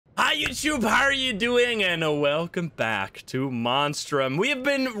Hi YouTube, how are you doing? And welcome back to Monstrum. We have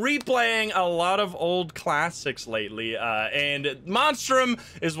been replaying a lot of old classics lately, and Monstrum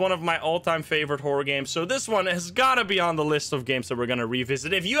is one of my all-time favorite horror games, so this one has got to be on the list of games that we're going to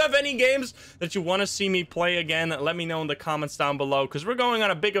revisit. If you have any games that you want to see me play again, let me know in the comments down below, because we're going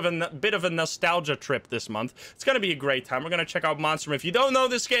on a bit of a nostalgia trip this month. It's going to be a great time. We're going to check out Monstrum. If you don't know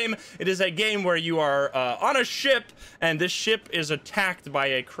this game, it is a game where you are on a ship, and this ship is attacked by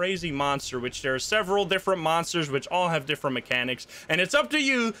a crazy monster, which there are several different monsters which all have different mechanics, and it's up to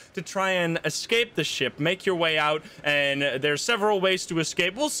you to try and escape the ship, make your way out, and there's several ways to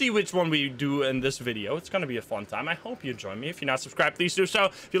escape. We'll see which one we do in this video. It's gonna be a fun time. I hope you join me. If you're not subscribed, please do so.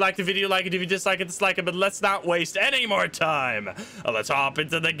 If you like the video, like it. If you dislike it, dislike it. But let's not waste any more time. Let's hop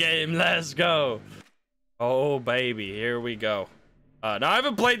into the game. Let's go. Oh baby, here we go. Now I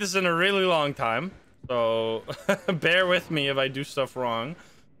haven't played this in a really long time, so bear with me if I do stuff wrong.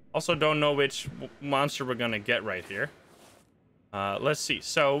 Also don't know which monster we're gonna get right here. Let's see.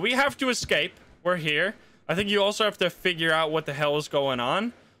 So we have to escape. We're here. I think you also have to figure out what the hell is going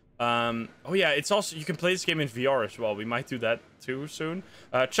on. Oh yeah, it's also, you can play this game in VR as well. We might do that too soon.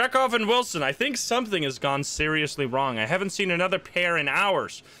 Chekhov and Wilson, I think something has gone seriously wrong. I haven't seen another pair in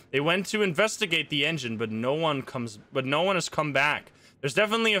hours. They went to investigate the engine, but no one has come back. There's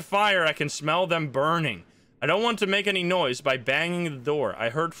definitely a fire. I can smell them burning. I don't want to make any noise by banging the door. I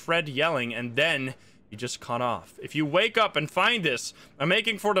heard Fred yelling, and then he just cut off. If you wake up and find this, I'm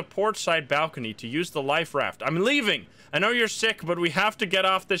making for the port side balcony to use the life raft. I'm leaving. I know you're sick, but we have to get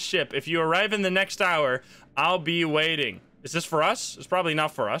off the ship. If you arrive in the next hour, I'll be waiting. Is this for us? It's probably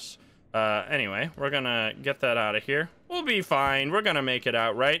not for us. Anyway, we're gonna get that out of here. We'll be fine. We're gonna make it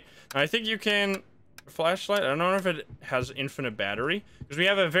out, right? I think you can... Flashlight, I don't know if it has infinite battery, because we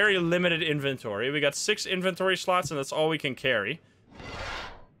have a very limited inventory. We got 6 inventory slots, and that's all we can carry.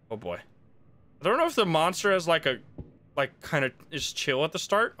 Oh boy. I don't know if the monster has like kind of is chill at the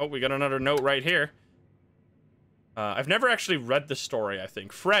start. Oh, we got another note right here. I've never actually read the story, I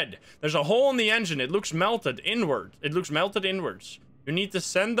think. Fred, there's a hole in the engine. It looks melted inward. It looks melted inwards. You need to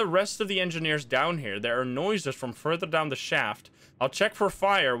send the rest of the engineers down here. There are noises from further down the shaft. I'll check for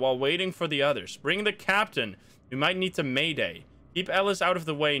fire while waiting for the others. Bring the captain. We might need to mayday. Keep Ellis out of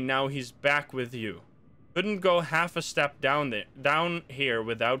the way now he's back with you. Couldn't go half a step down here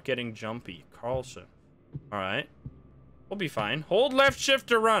without getting jumpy. Carlson. Alright. We'll be fine. Hold left shift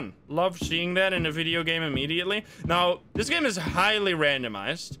to run. Love seeing that in a video game immediately. Now, this game is highly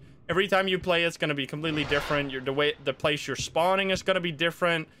randomized. Every time you play, it's going to be completely different. The place you're spawning is going to be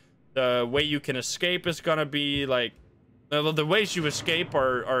different. The way you can escape is going to be like... The ways you escape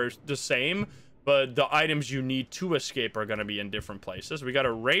are the same, but the items you need to escape are going to be in different places. We got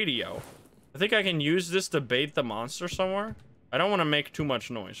a radio. I think I can use this to bait the monster somewhere. I don't want to make too much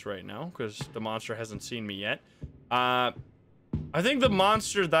noise right now, because the monster hasn't seen me yet. I think the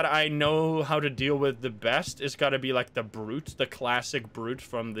monster that I know how to deal with the best is got to be like the brute, the classic brute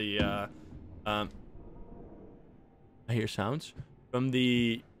from the I hear sounds from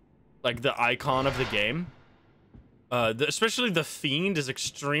the icon of the game. Especially the fiend is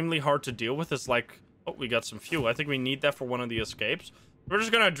extremely hard to deal with. It's like, oh, we got some fuel. I think we need that for one of the escapes. We're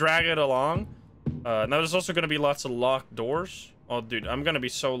just gonna drag it along. Now there's also gonna be lots of locked doors. Oh dude, I'm gonna be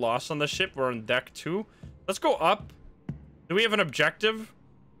so lost on this ship. We're on deck 2. Let's go up. Do we have an objective?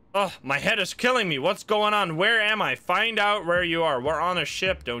 Oh, my head is killing me. What's going on? Where am I? Find out where you are. We're on a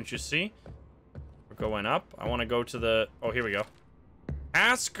ship, don't you see? We're going up. I want to go to the... Oh, here we go.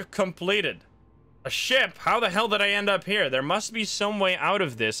 Task completed. A ship? How the hell did I end up here? There must be some way out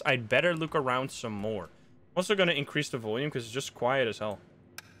of this. I'd better look around some more. I'm also going to increase the volume because it's just quiet as hell.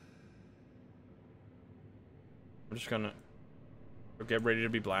 I'm just going to get ready to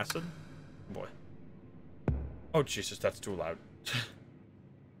be blasted. Oh, boy. Oh, Jesus, that's too loud.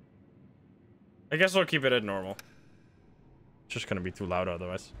 I guess I'll keep it at normal. It's just gonna be too loud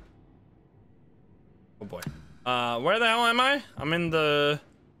otherwise. Oh boy. Where the hell am I? I'm in the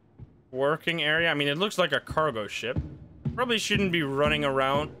working area. I mean, it looks like a cargo ship. Probably shouldn't be running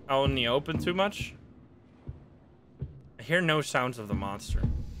around out in the open too much. I hear no sounds of the monster.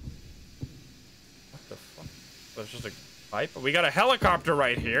 What the fuck? Oh, it's just a pipe. We got a helicopter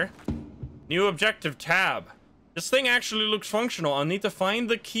right here. New objective tab. This thing actually looks functional. I'll need to find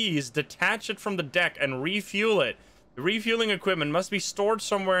the keys, detach it from the deck, and refuel it. The refueling equipment must be stored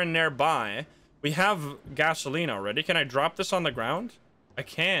somewhere nearby. We have gasoline already. Can I drop this on the ground? I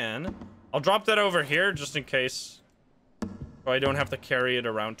can. I'll drop that over here just in case so I don't have to carry it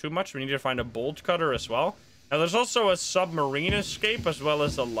around too much. We need to find a bolt cutter as well. Now, there's also a submarine escape as well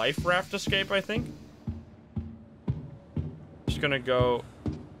as a life raft escape, I think. Just gonna go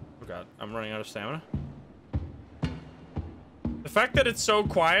god, I'm running out of stamina. The fact that it's so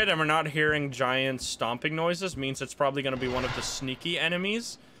quiet and we're not hearing giant stomping noises means it's probably going to be one of the sneaky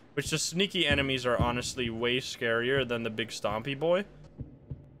enemies, which the sneaky enemies are honestly way scarier than the big stompy boy.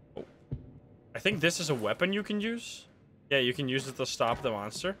 Oh. I think this is a weapon you can use. Yeah, you can use it to stop the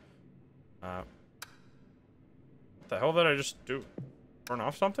monster. What the hell did I just do? Turn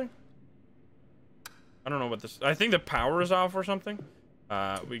off something? I don't know what this... I think the power is off or something.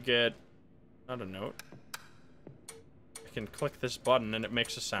 We get... not a note. I can click this button and it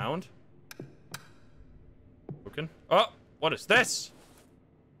makes a sound. Broken. Oh! What is this?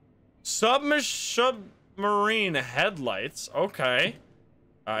 Submarine headlights. Okay.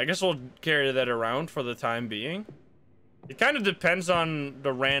 I guess we'll carry that around for the time being. It kind of depends on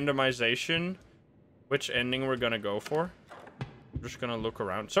the randomization, which ending we're gonna go for. I'm just gonna look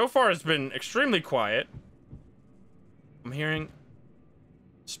around. So far, it's been extremely quiet. I'm hearing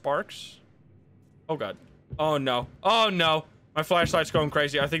sparks. Oh god. Oh no. Oh no. My flashlight's going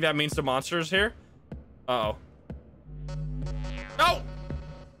crazy. I think that means the monster's here. Uh-oh. No!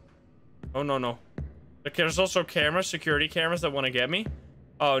 Oh no, no. There's also cameras, security cameras that want to get me.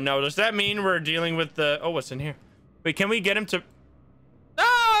 Oh no, does that mean we're dealing with the... oh, what's in here? Wait, can we get him to... no,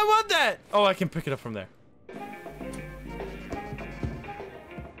 I want that! Oh, I can pick it up from there.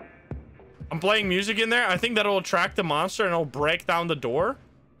 I'm playing music in there. I think that'll attract the monster and it'll break down the door.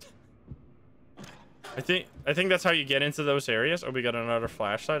 I think that's how you get into those areas. Oh, we got another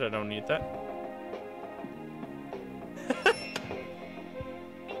flashlight. I don't need that.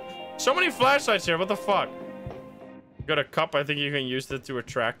 So many flashlights here. What the fuck? Got a cup. I think you can use it to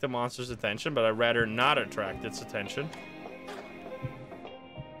attract the monster's attention, but I'd rather not attract its attention.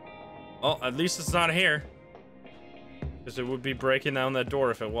 Oh, at least it's not here. Because it would be breaking down that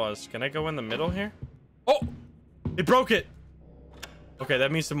door if it was. Can I go in the middle here? Oh! It broke it! Okay,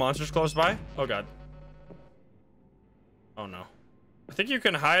 that means the monster's close by. Oh, God. Oh, no. I think you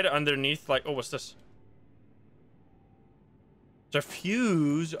can hide underneath, like... oh, what's this? It's a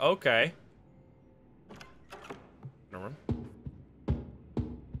fuse. Okay. Run.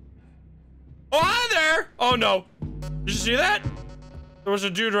 Oh, hi there! Oh, no. Did you see that? There was a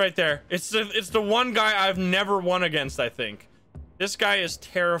dude right there. It's the one guy I've never won against, I think. This guy is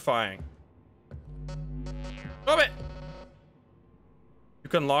terrifying. Stop it! You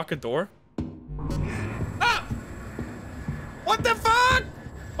can lock a door? Ah! What the fuck?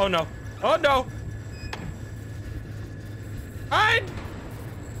 Oh, no. Oh, no. Hide!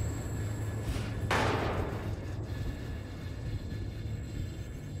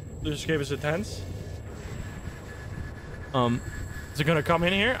 They just gave us a tense. Is it gonna come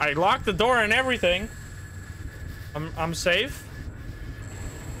in here? I locked the door and everything. I'm safe.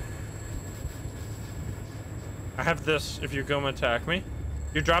 I have this if you come attack me.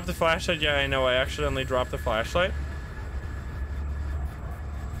 You dropped the flashlight? Yeah, I know. I accidentally dropped the flashlight.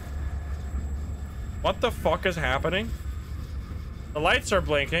 What the fuck is happening? The lights are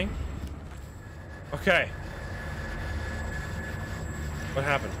blinking. Okay. What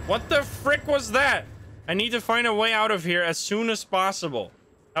happened? What the frick was that? I need to find a way out of here as soon as possible.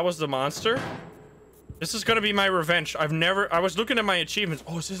 That was the monster. This is gonna be my revenge. I was looking at my achievements.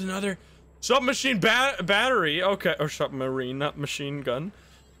 Oh, is this another submachine battery? Okay, or submarine, not machine gun.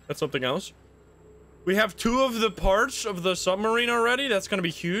 That's something else. We have 2 of the parts of the submarine already. That's gonna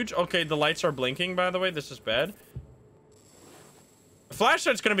be huge. Okay, the lights are blinking, by the way. This is bad. The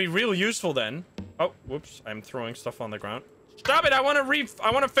flashlight's gonna be real useful then. Oh, whoops. I'm throwing stuff on the ground. Stop it! I want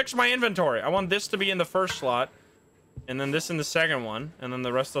to fix my inventory. I want this to be in the first slot, and then this in the second one, and then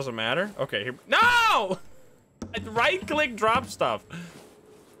the rest doesn't matter. Okay, here. No! Right-click drop stuff.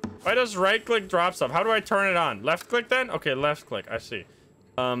 Why does right-click drop stuff? How do I turn it on? Left-click then? Okay, left-click. I see.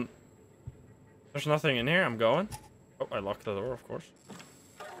 There's nothing in here. I'm going. Oh, I locked the door, of course.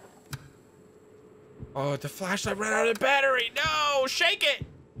 Oh, the flashlight ran out of battery. No! Shake it!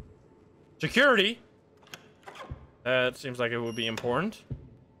 Security. It seems like it would be important.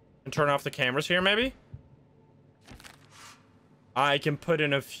 And turn off the cameras here, maybe? I can put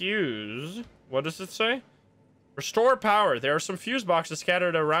in a fuse. What does it say? Restore power. There are some fuse boxes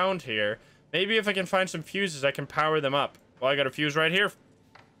scattered around here. Maybe if I can find some fuses, I can power them up. Well, I got a fuse right here.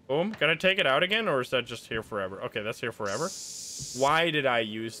 Boom. Can I take it out again, or is that just here forever? Okay, that's here forever. Why did I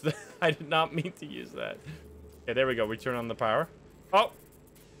use that? I did not mean to use that. Okay, there we go. We turn on the power. Oh!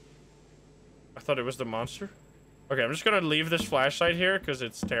 I thought it was the monster. Okay, I'm just gonna leave this flashlight here because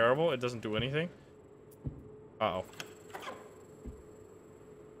it's terrible. It doesn't do anything. Uh-oh.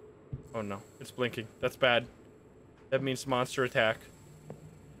 Oh no, it's blinking. That's bad. That means monster attack.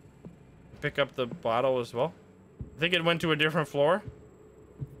 Pick up the bottle as well. I think it went to a different floor.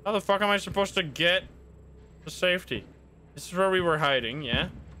 How the fuck am I supposed to get to safety? This is where we were hiding, yeah?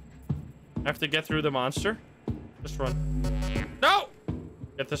 I have to get through the monster. Just run. No!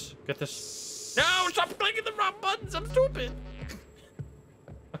 Get this. Get this. No! Stop clicking the wrong buttons! I'm stupid!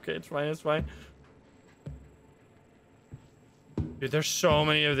 Okay, it's fine. It's fine. Dude, there's so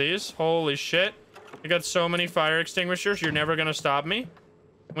many of these. Holy shit. I got so many fire extinguishers. You're never gonna stop me.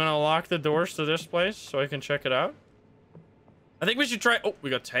 I'm gonna lock the doors to this place so I can check it out. I think we should try... Oh, we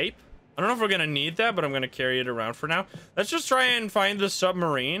got tape. I don't know if we're gonna need that, but I'm gonna carry it around for now. Let's just try and find the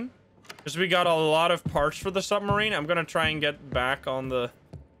submarine. Because we got a lot of parts for the submarine. I'm gonna try and get back on the...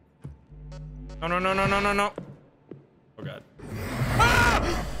 No, no, no, no, no, no, no. Oh, God.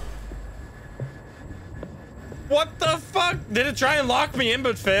 Ah! What the fuck? Did it try and lock me in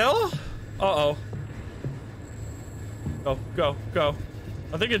but fail? Uh-oh. Go, go, go.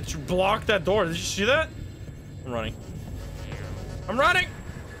 I think it blocked that door. Did you see that? I'm running. I'm running!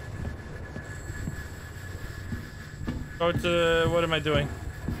 Go to... What am I doing?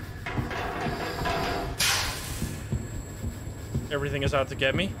 Everything is out to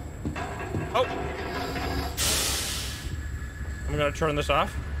get me. Oh! I'm gonna turn this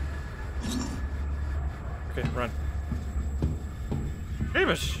off. Okay, run.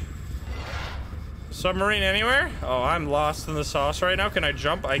 Beavis! Submarine anywhere? Oh, I'm lost in the sauce right now. Can I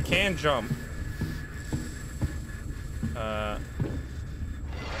jump? I can jump. How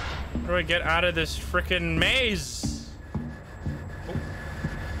do I get out of this freaking maze? Oh.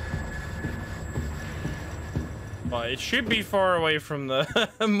 Well, it should be far away from the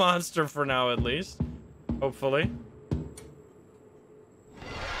monster for now, at least. Hopefully.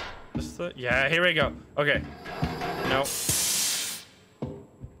 Yeah, here we go. Okay. No.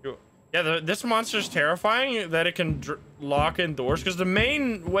 Yeah, this monster's terrifying that it can lock in doors, because the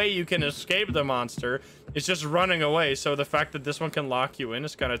main way you can escape the monster is just running away. So the fact that this one can lock you in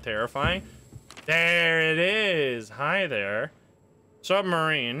is kind of terrifying. There it is. Hi there.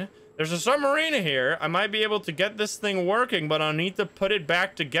 Submarine. There's a submarine here. I might be able to get this thing working, but I'll need to put it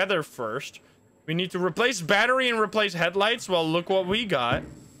back together first. We need to replace battery and replace headlights. Well, look what we got.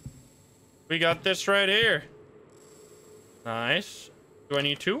 We got this right here. Nice. Do I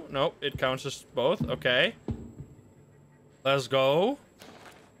need two? Nope, it counts as both. Okay. Let's go.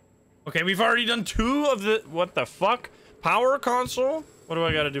 Okay, we've already done two of the... What the fuck? Power console? What do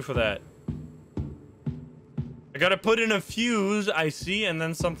I gotta do for that? I gotta put in a fuse, I see, and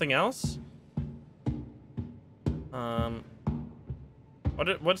then something else?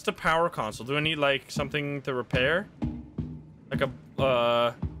 What's the power console? Do I need, like, something to repair? Like a,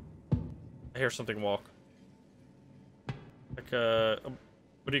 I hear something walk. Like a,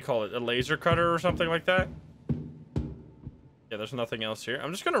 what do you call it? A laser cutter or something like that? Yeah, there's nothing else here.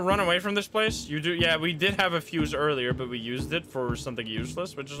 I'm just gonna run away from this place. You do, yeah, we did have a fuse earlier, but we used it for something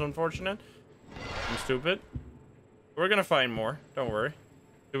useless, which is unfortunate. I'm stupid. We're gonna find more, don't worry.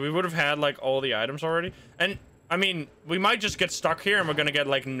 We would have had, like, all the items already. And, I mean, we might just get stuck here and we're gonna get,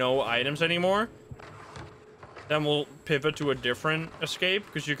 like, no items anymore. Then we'll pivot to a different escape,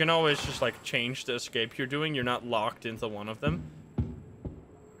 because you can always just, like, change the escape you're doing. You're not locked into one of them.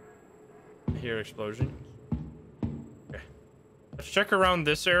 I hear explosion. Okay. Let's check around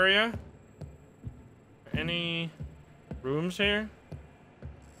this area. Any rooms here?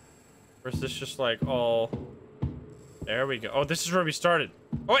 Or is this just, like, all... There we go. Oh, this is where we started.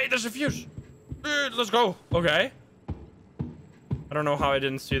 Oh, wait, there's a fuse. Let's go. Okay. I don't know how I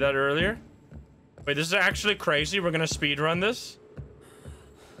didn't see that earlier. Wait, this is actually crazy. We're gonna speedrun this.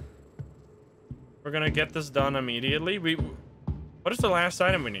 We're gonna get this done immediately. What is the last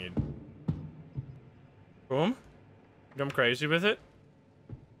item we need? Boom. I'm crazy with it.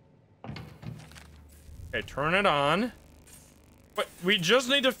 Okay, turn it on. But we just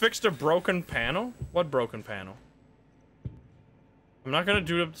need to fix the broken panel? What broken panel? I'm not gonna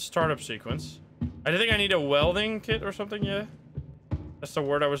do the startup sequence. I think I need a welding kit or something, yeah? That's the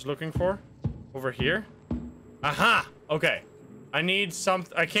word I was looking for. Over here. Aha! Okay. I need some...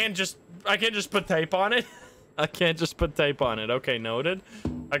 I can't just put tape on it. I can't just put tape on it. Okay, noted.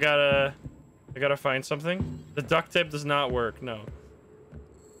 I gotta find something. The duct tape does not work, no.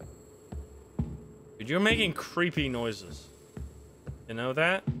 Dude, you're making creepy noises. You know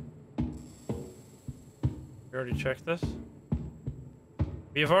that? You already checked this?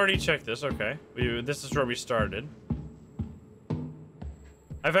 We have already checked this, okay. This is where we started.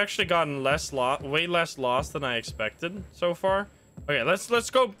 I've actually gotten way less lost than I expected so far. Okay, let's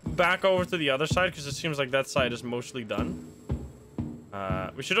go back over to the other side, because it seems like that side is mostly done.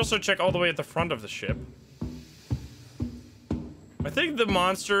 We should also check all the way at the front of the ship. I think the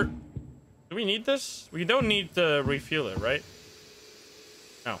monster... Do we need this? We don't need to refuel it, right?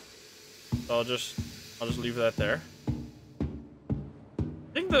 No. So I'll just leave that there.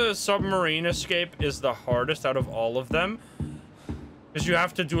 I think the submarine escape is the hardest out of all of them. Because you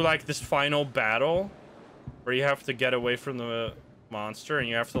have to do like this final battle where you have to get away from the monster and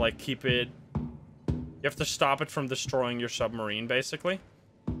you have to like keep it. You have to stop it from destroying your submarine, basically.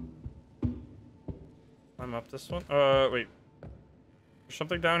 Climb up this one. Wait. There's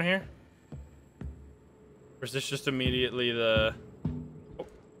something down here? Or is this just immediately the... Oh.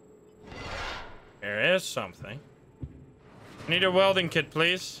 There is something. I need a welding kit,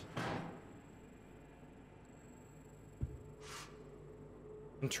 please.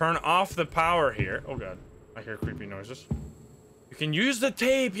 And turn off the power here. Oh god, I hear creepy noises. You can use the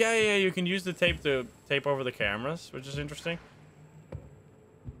tape. Yeah, you can use the tape to tape over the cameras, which is interesting.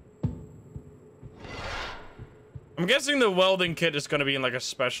 I'm guessing the welding kit is going to be in like a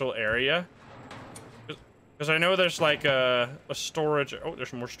special area. Because I know there's like a storage. Oh,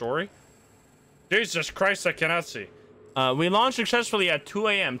 there's more story. Jesus Christ, I cannot see. We launched successfully at 2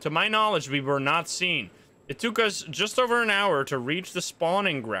 a.m. To my knowledge, we were not seen. It took us just over an hour to reach the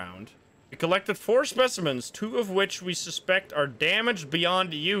spawning ground. We collected 4 specimens, 2 of which we suspect are damaged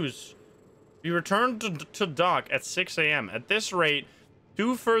beyond use. We returned to dock at 6 a.m. At this rate,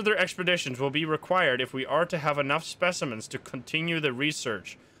 2 further expeditions will be required if we are to have enough specimens to continue the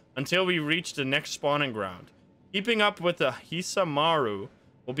research until we reach the next spawning ground. Keeping up with the Hisamaru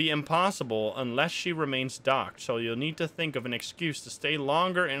will be impossible unless she remains docked, so you'll need to think of an excuse to stay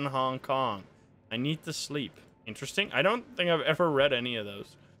longer in Hong Kong. I need to sleep. Interesting. I don't think I've ever read any of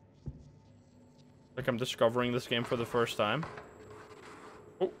those. Like I'm discovering this game for the first time.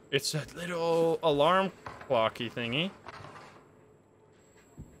 Oh, it's a little alarm clocky thingy.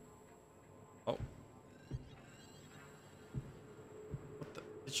 Oh. What the?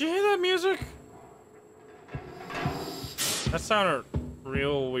 Did you hear that music? That sounded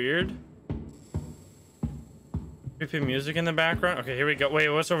real weird. Creepy music in the background. Okay, here we go. Wait,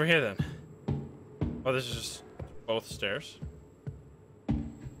 what's over here then? Oh, this is just both stairs.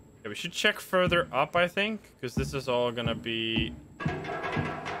 Yeah, we should check further up, I think, because this is all gonna be...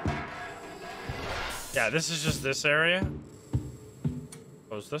 Yeah, this is just this area.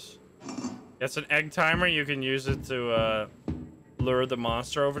 Close this. It's an egg timer. You can use it to lure the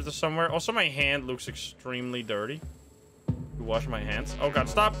monster over to somewhere. Also, my hand looks extremely dirty. Wash my hands. Oh god,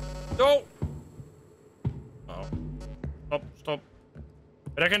 stop! No! Oh. Stop, stop.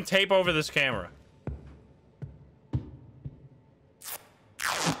 But I can tape over this camera.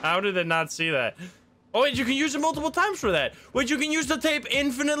 How did I not see that? Oh wait, you can use it multiple times for that. Wait, you can use the tape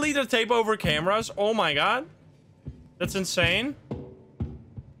infinitely to tape over cameras? Oh my god. That's insane.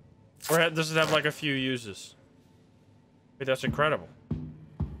 Or does it have like a few uses? Wait, that's incredible.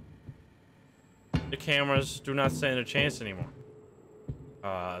 The cameras do not stand a chance anymore.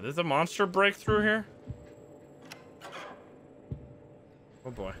 Did the monster break through here?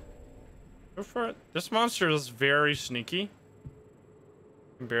 Oh boy. Go for it. This monster is very sneaky.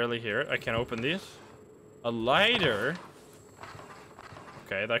 I can barely hear it. I can open these. A lighter.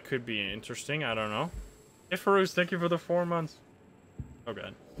 Okay, that could be interesting. I don't know. Hey, Farouz, thank you for the 4 months. Oh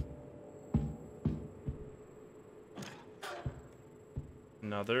god.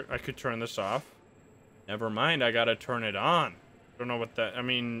 Another. I could turn this off. Never mind, I gotta turn it on. Don't know what that... I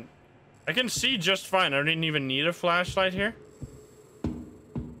mean, I can see just fine. I didn't even need a flashlight here.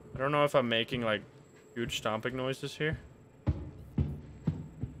 I don't know if I'm making, like, huge stomping noises here.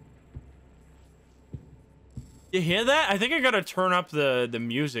 You hear that? I think I gotta turn up the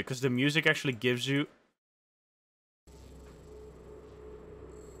music, because the music actually gives you...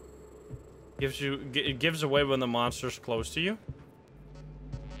 It gives away when the monster's close to you.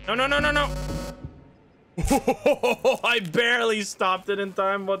 No, no, no, no, no! I barely stopped it in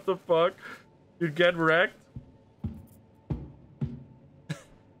time. What the fuck? You get wrecked.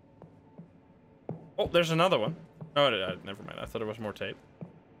 Oh, there's another one. Oh, never mind. I thought it was more tape.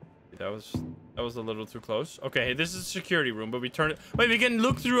 That was a little too close. Okay, this is a security room, but we turn it. Wait, we can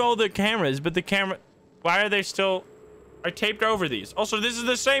look through all the cameras, but the camera. Why are they still? I taped over these. Also, this is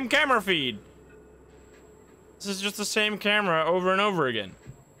the same camera feed. This is just the same camera over and over again.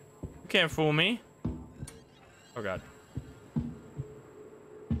 You can't fool me. Oh god.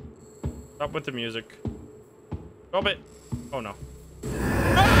 Stop with the music. Stop it. Oh no.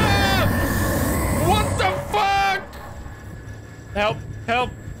 Ah! What the fuck? Help, help,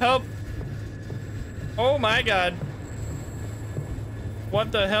 help. Oh my god.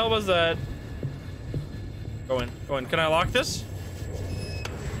 What the hell was that? Go in, go in. Can I lock this?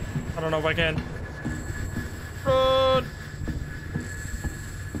 I don't know if I can. Run.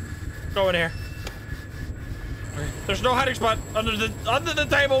 Go in here. There's no hiding spot. Under the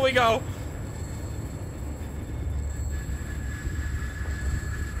table we go.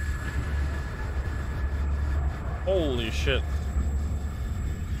 Holy shit.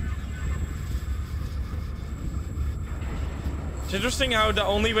 It's interesting how the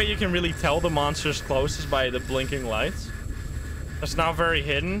only way you can really tell the monster's close is by the blinking lights. That's not very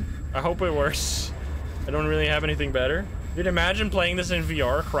hidden. I hope it works. I don't really have anything better. You'd imagine playing this in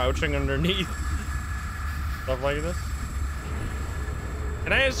VR, crouching underneath. Stuff like this.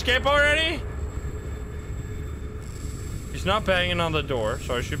 Can I escape already? He's not banging on the door,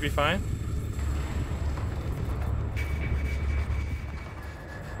 so I should be fine.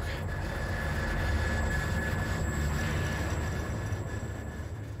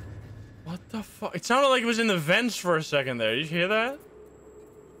 What the fuck? It sounded like it was in the vents for a second there. Did you hear that?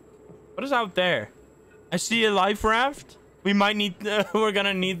 What is out there? I see a life raft. We might need, we're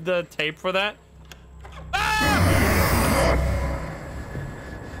gonna need the tape for that. Ah!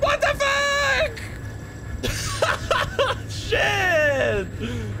 What the fuck? Shit!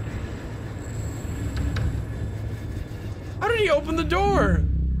 How did he open the door?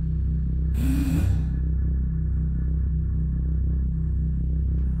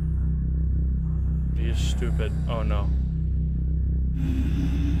 He is stupid. Oh no.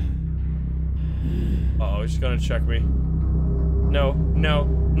 Uh oh, he's gonna check me. No, no,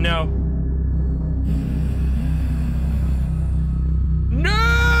 no.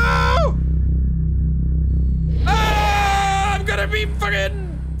 No! Ah! I'm gonna be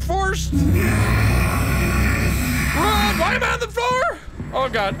fucking forced. Run! Why am I on the floor? Oh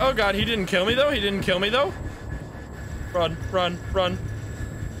god, he didn't kill me though. He didn't kill me though. Run, run, run.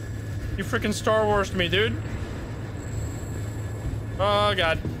 You freaking Star Wars'd me, dude. Oh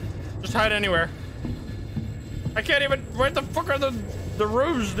god. Just hide anywhere. I can't even. Where the fuck are the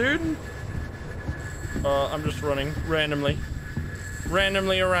roofs, dude? I'm just running randomly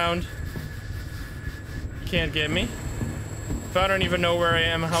around. You can't get me. If I don't even know where I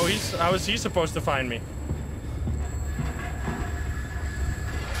am, how is he supposed to find me?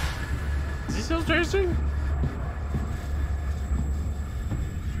 Is he still chasing?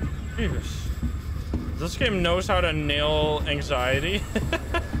 Jesus. This game knows how to nail anxiety.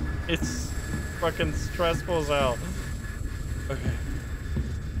 It's fucking stressful as hell. Okay.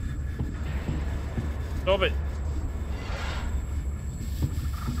 Stop it.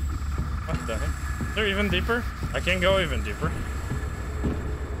 What the heck? Is there even deeper? I can't go even deeper.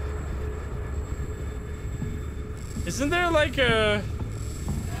 Isn't there like a...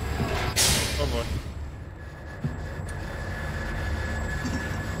 Oh boy.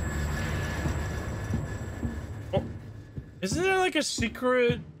 Oh. Isn't there like a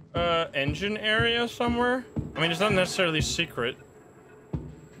secret engine area somewhere? I mean, it's not necessarily secret.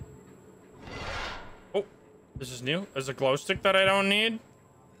 Oh, this is new. There's a glow stick that I don't need.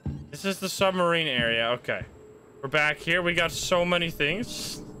 This is the submarine area. Okay, we're back here. We got so many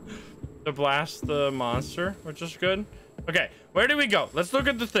things to blast the monster, which is good. Okay, where do we go? Let's look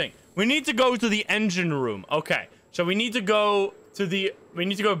at the thing. We need to go to the engine room. Okay, so we need to go to the... We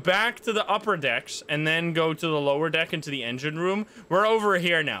need to go back to the upper decks and then go to the lower deck into the engine room. We're over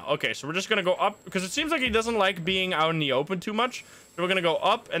here now. Okay, so we're just gonna go up because it seems like he doesn't like being out in the open too much. So we're gonna go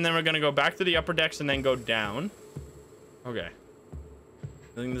up and then we're gonna go back to the upper decks and then go down. Okay.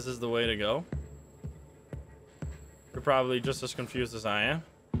 I think this is the way to go. You're probably just as confused as I am.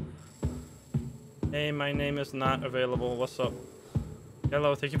 Hey, my name is not available. What's up?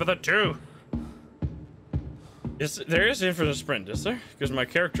 Hello, thank you for that too. There is infinite sprint, is there? Because my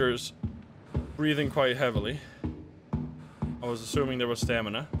character is breathing quite heavily. I was assuming there was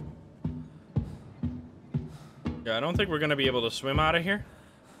stamina. Yeah, I don't think we're gonna be able to swim out of here.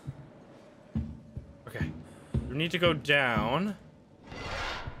 Okay. We need to go down.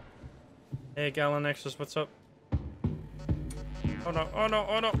 Hey, Galanexus, what's up? Oh no, oh no,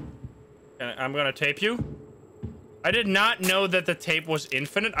 oh no. Okay, I'm gonna tape you. I did not know that the tape was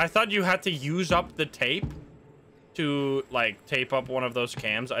infinite. I thought you had to use up the tape to like tape up one of those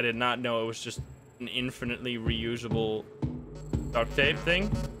cams. I did not know it was just an infinitely reusable duct tape thing.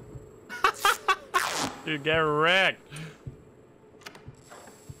 Dude, get wrecked.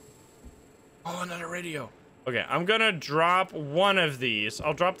 Oh, another radio. Okay, I'm gonna drop one of these.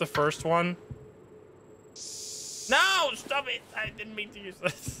 I'll drop the first one. No, stop it. I didn't mean to use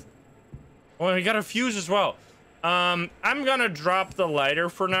this. Oh, we got a fuse as well. I'm gonna drop the lighter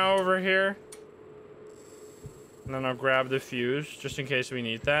for now over here. And then I'll grab the fuse, just in case we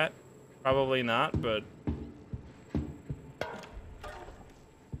need that. Probably not, but...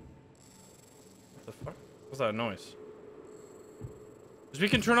 What the fuck? What's that noise? Because we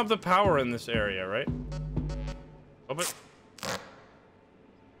can turn up the power in this area, right? Open. Is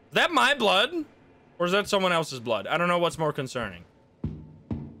that my blood? Or is that someone else's blood? I don't know what's more concerning.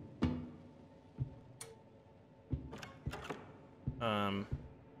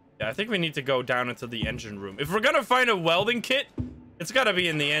 Yeah, I think we need to go down into the engine room. If we're gonna find a welding kit, it's gotta be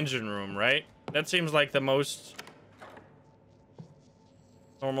in the engine room, right? That seems like the most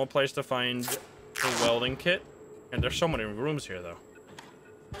normal place to find a welding kit. And there's so many rooms here, though.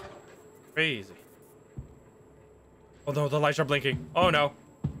 Crazy. Oh no, the lights are blinking. Oh no.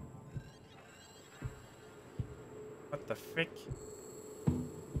 What the frick?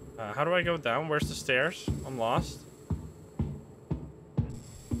 How do I go down? Where's the stairs? I'm lost.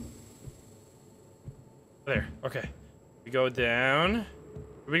 There. Okay. We go down.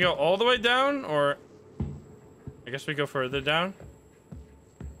 Do we go all the way down, or I guess we go further down?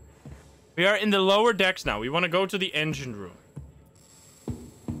 We are in the lower decks now. We want to go to the engine room.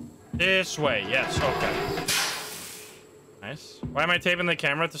 This way. Yes. Okay. Nice. Why am I taping the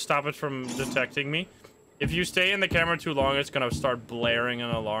camera? To stop it from detecting me. If you stay in the camera too long, it's going to start blaring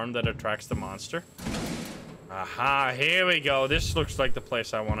an alarm that attracts the monster. Aha. Here we go. This looks like the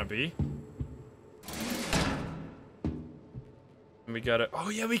place I want to be. And we got to... Oh,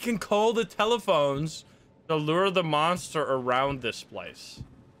 yeah. We can call the telephones to lure the monster around this place.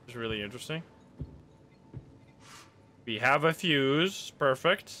 It's really interesting. We have a fuse.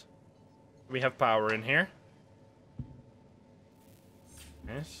 Perfect. We have power in here.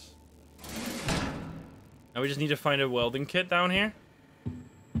 Nice. Now we just need to find a welding kit down here.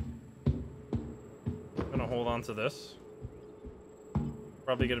 I'm gonna hold on to this.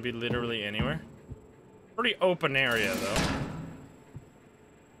 Probably gonna be literally anywhere. Pretty open area,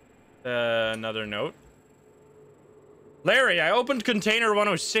 though. Another note. Larry, I opened container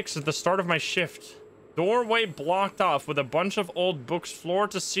 106 at the start of my shift. Doorway blocked off with a bunch of old books floor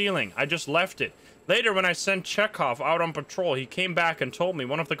to ceiling. I just left it. Later, when I sent Chekhov out on patrol, he came back and told me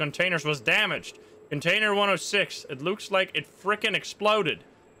one of the containers was damaged. Container 106. It looks like it frickin' exploded.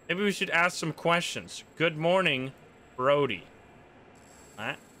 Maybe we should ask some questions. Good morning, Brody.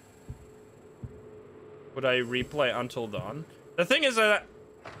 Huh? Would I replay Until Dawn? The thing is that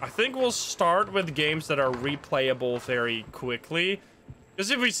I think we'll start with games that are replayable very quickly.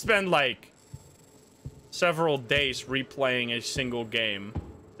 Because if we spend like several days replaying a single game,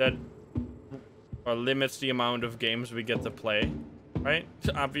 that limits the amount of games we get to play, right?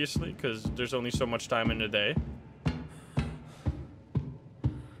 Obviously, because there's only so much time in a day.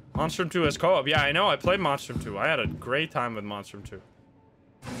 Monstrum 2 has co-op. Yeah, I know. I played Monstrum 2. I had a great time with Monstrum 2.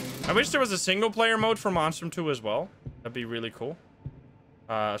 I wish there was a single-player mode for Monstrum 2 as well. That'd be really cool.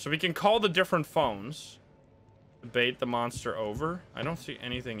 So we can call the different phones to bait the monster over. I don't see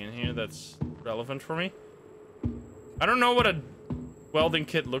anything in here that's relevant for me. I don't know what a welding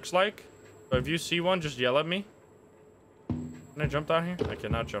kit looks like. So if you see one, just yell at me. Can I jump down here? I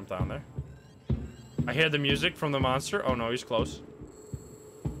cannot jump down there. I hear the music from the monster. Oh no, he's close.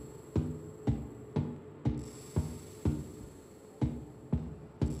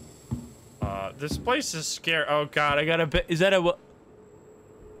 This place is scary. Oh god, I gotta bet. Is that a...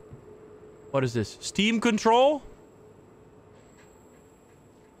 What is this? Steam control?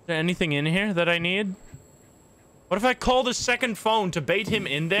 Is there anything in here that I need? What if I call the second phone to bait him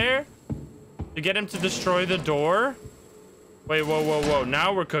in there? To get him to destroy the door? Wait, whoa, whoa, whoa.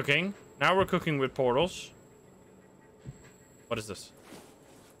 Now we're cooking. Now we're cooking with portals. What is this?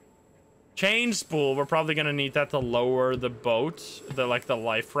 Chain spool. We're probably gonna need that to lower the boat. Like the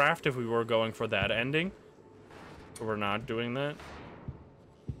life raft if we were going for that ending. But we're not doing that.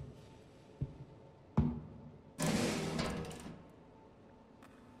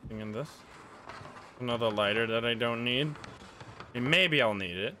 In this. Another lighter that I don't need. And maybe I'll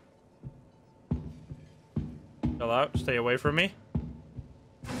need it. Chill out. Stay away from me.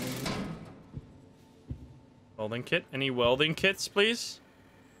 Welding kit. Any welding kits, please?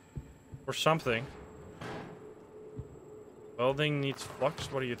 Or something. Welding needs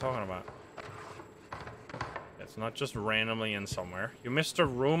flux? What are you talking about? It's not just randomly in somewhere. You missed a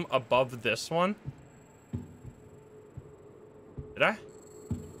room above this one? Did I?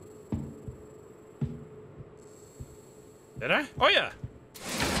 Did I? Oh, yeah.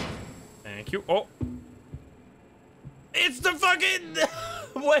 Thank you. Oh. It's the fucking...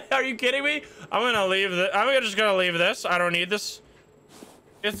 Wait, are you kidding me? I'm gonna leave this. I'm just gonna leave this. I don't need this.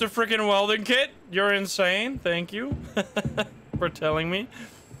 It's the freaking welding kit. You're insane. Thank you for telling me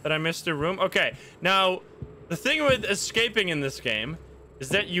that I missed a room. Okay. Now, the thing with escaping in this game is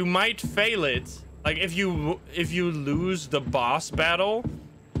that you might fail it. Like, if you lose the boss battle...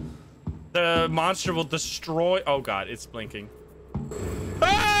 The monster will destroy... Oh god, it's blinking.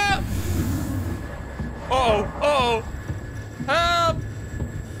 Ah! Uh-oh. Uh-oh. Help!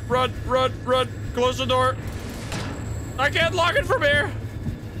 Run, run, run. Close the door. I can't lock it from here.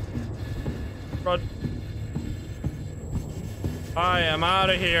 Run. I am out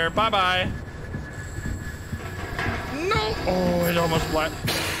of here. Bye-bye. No. Oh, it almost black.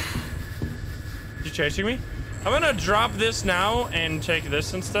 You chasing me? I'm gonna drop this now and take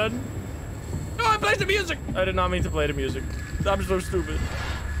this instead. No, I played the music. I did not mean to play the music. I'm so stupid.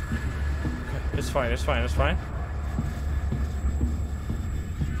 Okay, it's fine. It's fine. It's fine.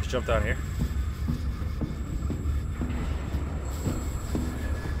 Just jump down here.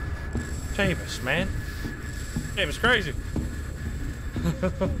 James, man. James, crazy.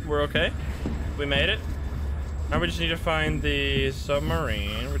 We're okay. We made it. Now we just need to find the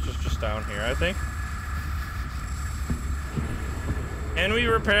submarine, which is just down here, I think. And we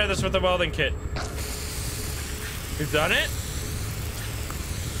repair this with the welding kit. We've done it.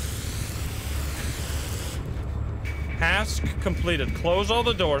 Task completed. Close all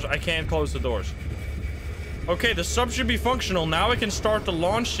the doors. I can't close the doors. Okay, the sub should be functional. Now we can start the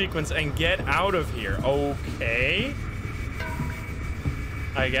launch sequence and get out of here. Okay.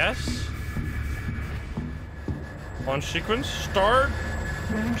 I guess. Launch sequence. Start.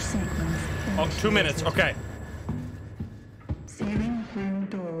 Launch sequence. Oh, 2 minutes. Okay. Sealing room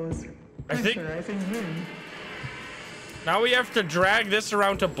doors. I think Pressurizing room. now we have to drag this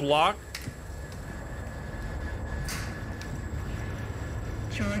around to block.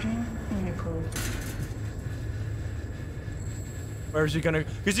 Charging vehicle. Where is he gonna?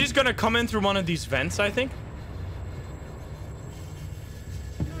 Because he's gonna come in through one of these vents, I think.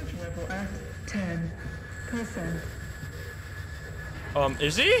 Launch level at 10%.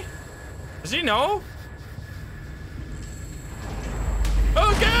 Is he? Does he know?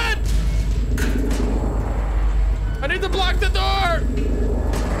 Oh God! I need to block the door!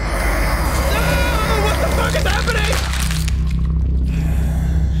 No! What the fuck is happening?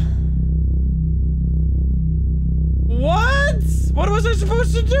 What? What was I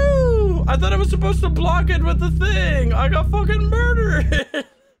supposed to do? I thought I was supposed to block it with the thing. I got fucking murdered.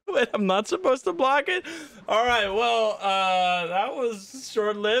 Wait, I'm not supposed to block it? All right, well, that was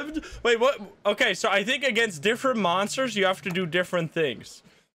short-lived. Wait, what? Okay, so I think against different monsters, you have to do different things.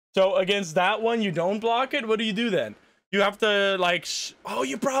 So against that one, you don't block it? What do you do then? You have to, like, oh,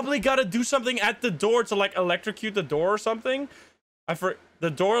 you probably got to do something at the door to, like, electrocute the door or something?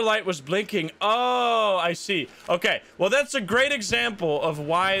 The door light was blinking. Oh, I see. Okay, well, that's a great example of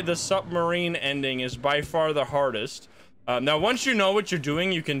why the submarine ending is by far the hardest. Now, once you know what you're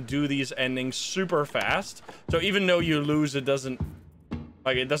doing, you can do these endings super fast. So even though you lose, it doesn't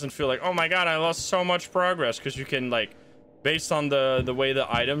feel like, oh my God, I lost so much progress, because you can, like, based on the way the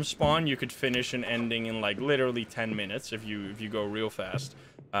items spawn, you could finish an ending in, like, literally 10 minutes if you go real fast.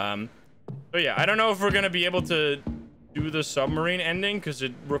 So yeah, I don't know if we're gonna be able to do the submarine ending, because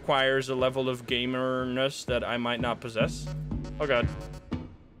it requires a level of gamerness that I might not possess. Oh God.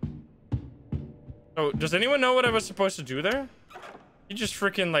 Oh, does anyone know what I was supposed to do there? He just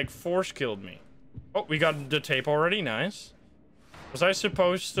freaking, like, force killed me. Oh, we got the tape already. Nice. Was I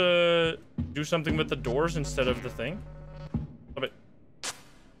supposed to do something with the doors instead of the thing? A bit.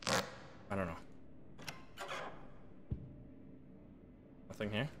 I don't know.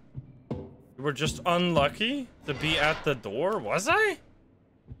 Nothing here. You were just unlucky to be at the door, was I?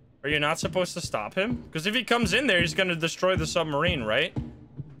 Are you not supposed to stop him? Because if he comes in there, he's gonna destroy the submarine, right?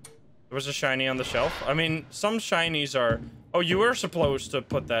 There was a shiny on the shelf. I mean, some shinies are... Oh, you were supposed to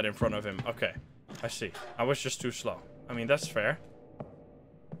put that in front of him. Okay, I see. I was just too slow. I mean, that's fair.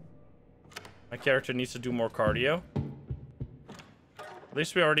 My character needs to do more cardio. At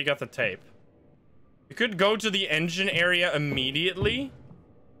least we already got the tape. You could go to the engine area immediately.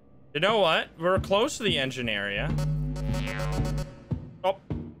 You know what? We're close to the engine area. Oh.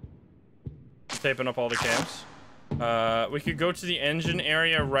 Taping up all the cams. We could go to the engine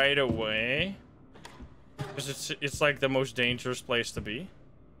area right away. Because it's like the most dangerous place to be.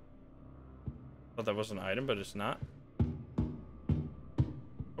 Thought that was an item, but it's not.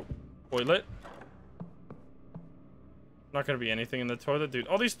 Oh, toilet. Not gonna be anything in the toilet, dude.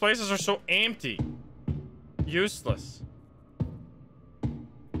 All these places are so empty. Useless.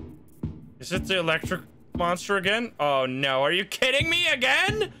 Is it the electric monster again? Oh no, are you kidding me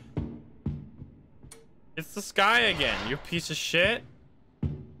again? It's the sky again, you piece of shit.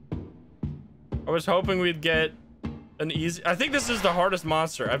 I was hoping we'd get an easy... I think this is the hardest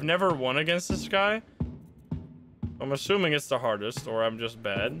monster. I've never won against this guy. I'm assuming it's the hardest, or I'm just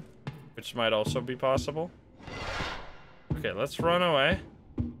bad. Which might also be possible. Okay, let's run away.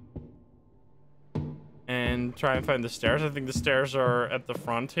 And try and find the stairs. I think the stairs are at the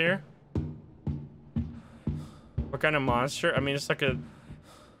front here. What kind of monster? I mean, it's like a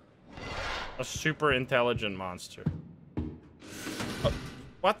super intelligent monster. Oh,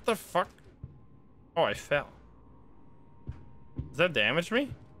 what the fuck? Oh, I fell. Does that damage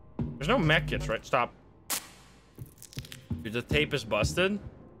me? There's no mech kits, right? Stop. Dude, the tape is busted.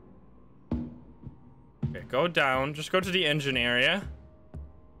 Okay, go down. Just go to the engine area.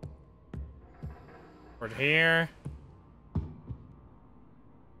 Right here.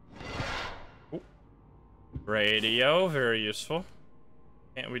 Ooh. Radio, very useful.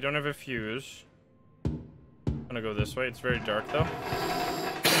 And we don't have a fuse. I'm gonna go this way. It's very dark though.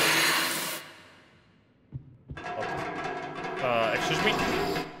 Excuse me.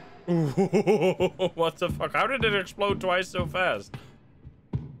 Ooh, what the fuck? How did it explode twice so fast?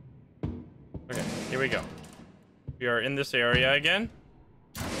 Okay, here we go. We are in this area again.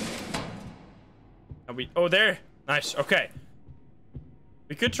 And oh, there. Nice. Okay.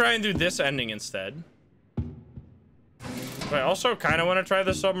 We could try and do this ending instead. But I also kind of want to try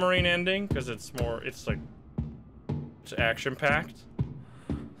the submarine ending because it's more, it's action packed.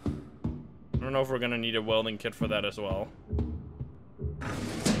 I don't know if we're gonna need a welding kit for that as well.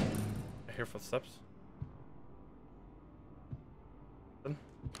 I hear footsteps.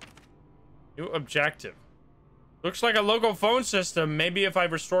 New objective. Looks like a local phone system. Maybe if I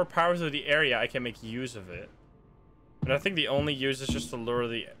restore power to the area, I can make use of it. And I think the only use is just to lure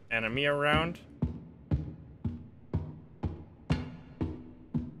the enemy around.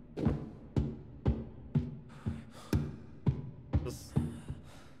 This...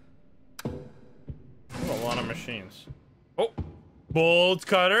 a lot of machines. Oh! Bolt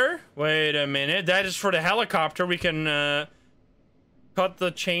cutter. Wait a minute. That is for the helicopter. We can cut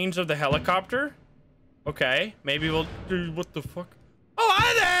the chains of the helicopter. Okay. Maybe we'll... Dude, what the fuck? Oh,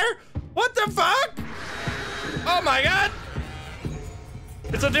 hi there! What the fuck? Oh my god!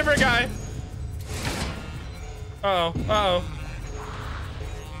 It's a different guy. Uh-oh. Uh-oh.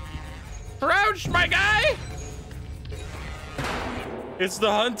 Crouch, my guy! It's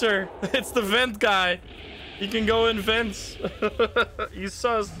the hunter. It's the vent guy. He can go in vents. He's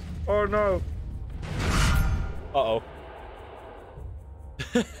sus. Oh no. Uh-oh.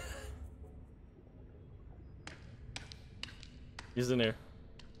 He's in here.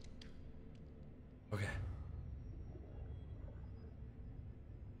 Okay.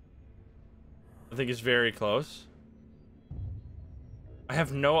 I think he's very close. I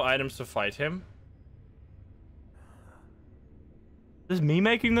have no items to fight him. Is this me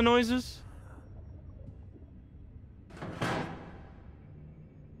making the noises?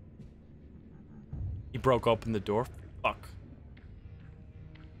 He broke open the door. Fuck.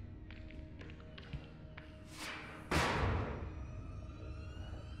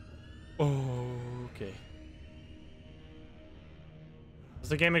 Okay. Does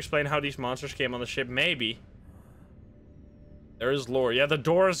the game explain how these monsters came on the ship? Maybe. There is lore. Yeah, the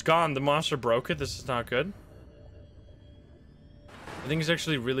door is gone. The monster broke it. This is not good. I think he's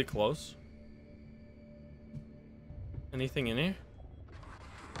actually really close. Anything in here?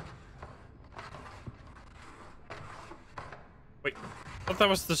 Wait. I thought that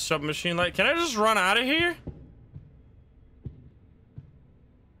was the submachine light. Can I just run out of here?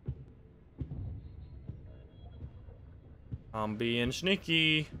 I'm being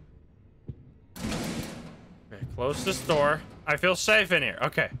sneaky. Okay, close this door. I feel safe in here.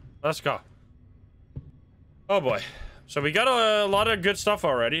 Okay, let's go. Oh boy. So we got a lot of good stuff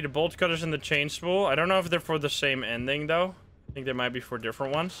already. The bolt cutters and the chain spool. I don't know if they're for the same ending though. I think they might be for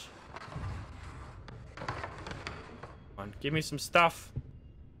different ones. Come on, give me some stuff.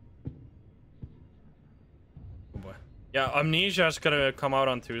 Oh boy. Yeah, Amnesia is gonna come out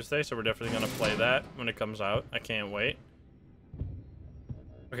on Tuesday, so we're definitely gonna play that when it comes out. I can't wait.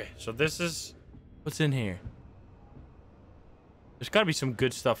 Okay, so this is... What's in here? There's gotta be some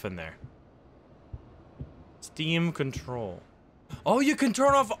good stuff in there. Steam control. Oh, you can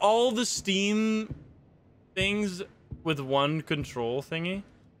turn off all the Steam things with one control thingy?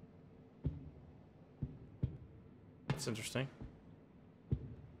 That's interesting.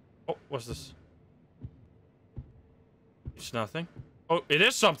 Oh, what's this? It's nothing. Oh, it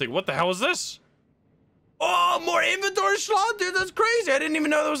is something. What the hell is this? Oh, more inventory slot, dude. That's crazy. I didn't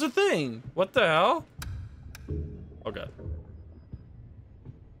even know that was a thing. What the hell? Oh, God.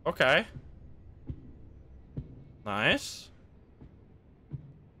 Okay. Nice.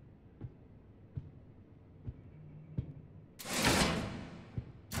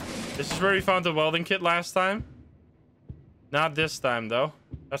 This is where we found the welding kit last time. Not this time, though.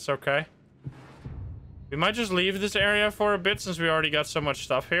 That's okay. We might just leave this area for a bit since we already got so much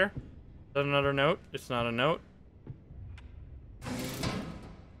stuff here. Is that another note? It's not a note.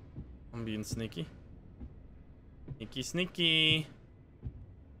 I'm being sneaky. Sneaky, sneaky.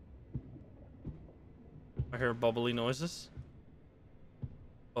 I hear bubbly noises.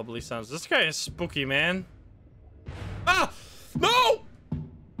 Bubbly sounds. This guy is spooky, man. Ah! No!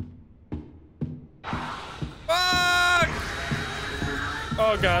 Fuck!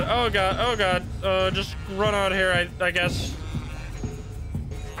 Oh god, oh god, oh god. Just run out here, I guess.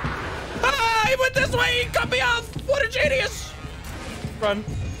 Ah! He went this way! He cut me off! What a genius! Run.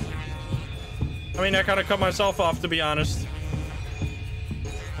 I mean, I kind of cut myself off, to be honest.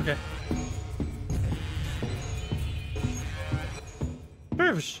 Okay.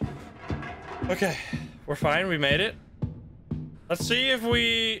 Oops. Okay, we're fine. We made it. Let's see if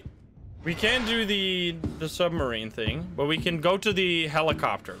we can't do the submarine thing, but we can go to the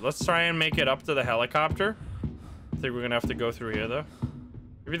helicopter. Let's try and make it up to the helicopter. I think we're gonna have to go through here, though.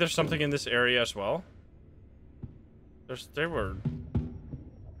 Maybe there's something in this area as well.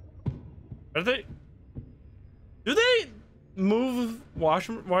 Are they? Do they move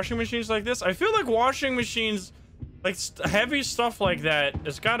washing machines like this? I feel like washing machines, like heavy stuff like that,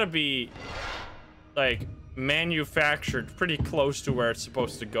 it's gotta be like manufactured pretty close to where it's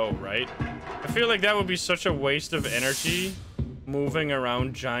supposed to go, right? I feel like that would be such a waste of energy moving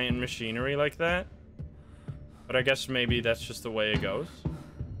around giant machinery like that. But I guess maybe that's just the way it goes.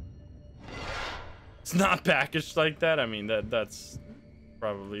 It's not packaged like that. I mean, that's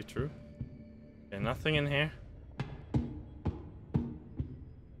probably true. Okay, nothing in here.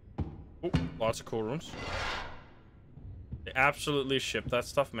 Ooh, lots of cool rooms. They absolutely ship that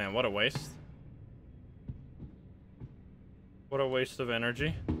stuff, man. What a waste. What a waste of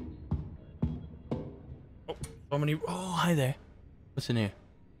energy. Oh, so many. Oh, hi there. What's in here?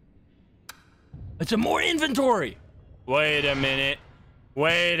 It's a more inventory. Wait a minute.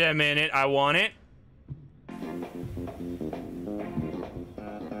 Wait a minute. I want it.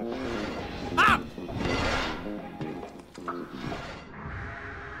 Ah!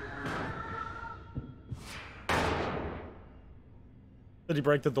 Did he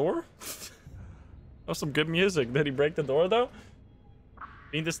break the door? Oh, some good music. Did he break the door, though? I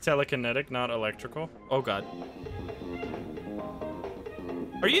think this telekinetic, not electrical. Oh, God.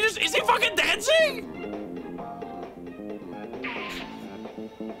 Are you just... Is he fucking dancing?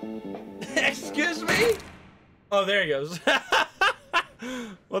 Excuse me? Oh, there he goes.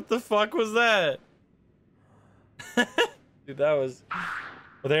 What the fuck was that? Dude, that was...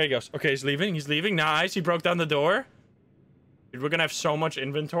 Oh, there he goes. Okay, he's leaving. He's leaving. Nice. He broke down the door. Dude, we're gonna have so much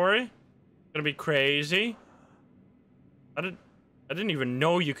inventory. It's gonna be crazy. I didn't even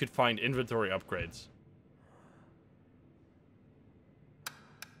know you could find inventory upgrades.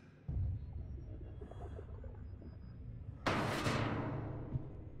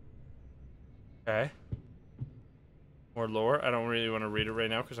 Okay. More lore. I don't really want to read it right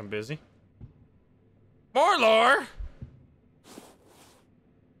now because I'm busy. More lore!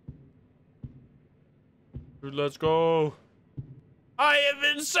 Dude, let's go. I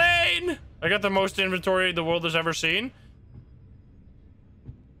am insane! I got the most inventory the world has ever seen.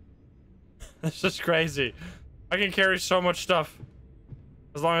 That's just crazy. I can carry so much stuff.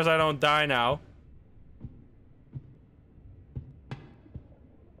 As long as I don't die now.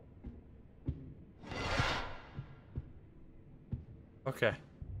 Okay.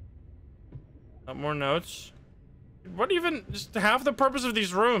 Not more notes. What even... Just half the purpose of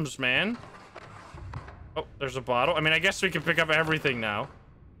these rooms, man. Oh, there's a bottle. I mean, I guess we can pick up everything now.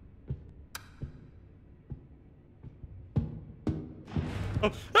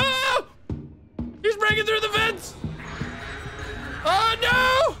 Oh! Oh! He's breaking through the vents! Oh,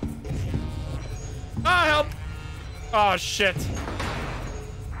 no! Oh, help! Oh, shit.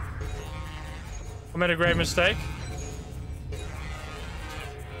 I made a great mistake.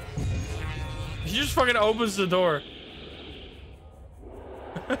 He just fucking opens the door.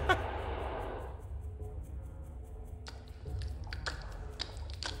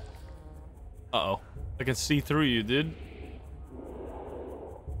 Uh-oh. I can see through you, dude.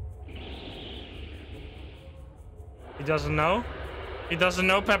 He doesn't know? He doesn't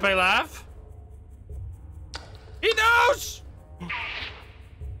know Pepe laugh? He knows!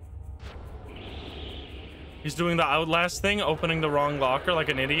 He's doing the Outlast thing, opening the wrong locker like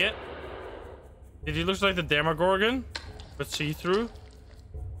an idiot. Did he look like the Demogorgon? But see-through?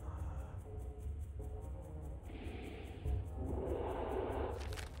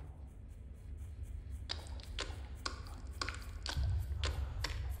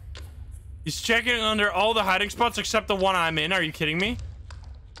 He's checking under all the hiding spots except the one I'm in. Are you kidding me?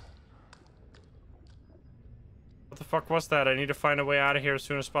 What the fuck was that? I need to find a way out of here as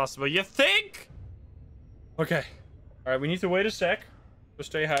soon as possible. You think? Okay. All right, we need to wait a sec. So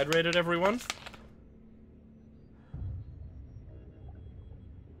stay hydrated, everyone.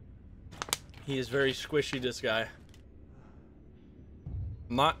 He is very squishy, this guy.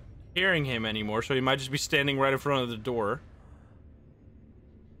 I'm not hearing him anymore, so he might just be standing right in front of the door.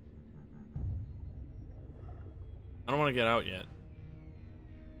 I don't want to get out yet.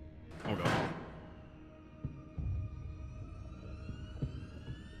 Oh god.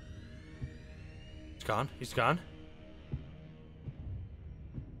 He's gone. He's gone.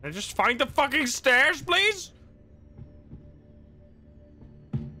 Can I just find the fucking stairs, please?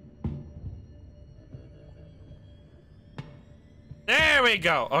 There we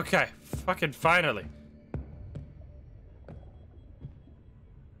go. Okay. Fucking finally.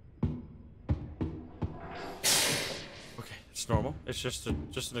 Okay, it's normal. It's just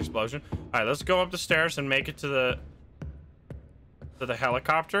an explosion. All right, let's go up the stairs and make it to the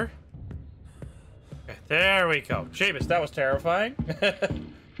helicopter. Okay, there we go. Jeebus, that was terrifying.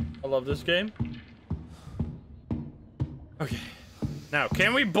 I love this game. Okay. Now,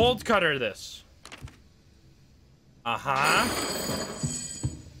 can we bolt cutter this? Uh-huh.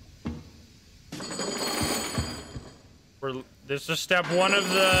 This is step one of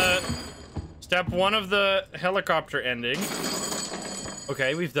the helicopter ending.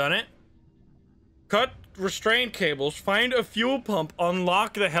 Okay, we've done it. Cut restraint cables, find a fuel pump,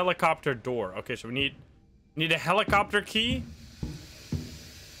 unlock the helicopter door. Okay, so we need a helicopter key.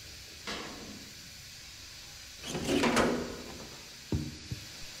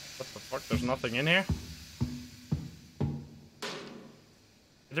 What the fuck? There's nothing in here. Could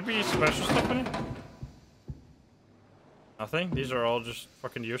there be special stuff in here? Nothing? These are all just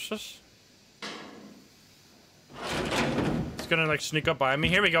fucking useless. It's gonna like sneak up behind me.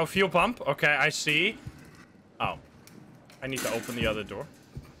 Here we go, fuel pump. Okay, I see. Oh. I need to open the other door.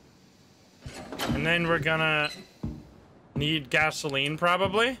 And then we're gonna need gasoline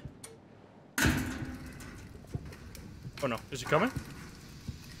probably. Oh no, is he coming?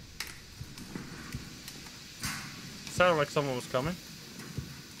 Sounded like someone was coming.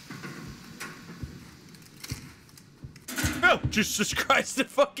 Oh, Jesus Christ, the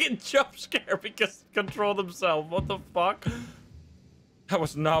fucking jump scare because he controlled himself. What the fuck? That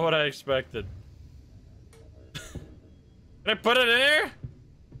was not what I expected. Can I put it in here?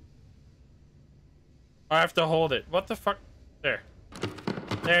 I have to hold it. What the fuck? There.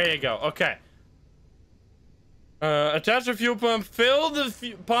 There you go. Okay. Attach the fuel pump. Fill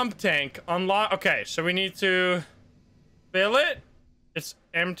the pump tank. Unlock. Okay, so we need to fill it. It's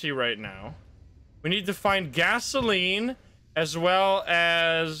empty right now. We need to find gasoline as well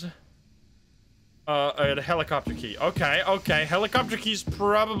as a helicopter key. Okay, okay. Helicopter key's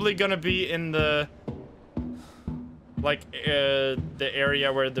probably gonna be in the the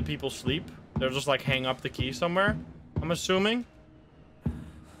area where the people sleep. They'll just like hang up the key somewhere, I'm assuming.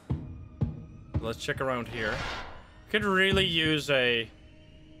 Let's check around here. I could really use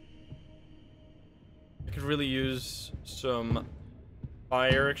some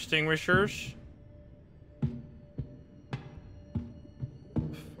fire extinguishers.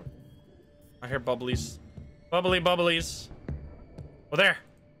 I hear bubblies. Bubbly bubblies. Well, there.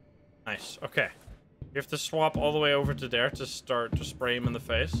 Nice. Okay. You have to swap all the way over to there to start to spray him in the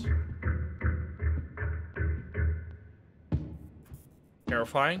face.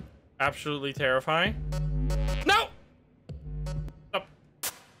 Terrifying. Absolutely terrifying. No! Stop.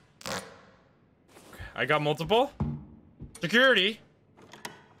 Okay, I got multiple. Security.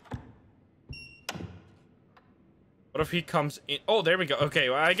 What if he comes in? Oh, there we go. Okay,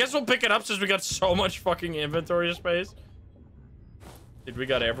 well, I guess we'll pick it up since we got so much fucking inventory space. Did we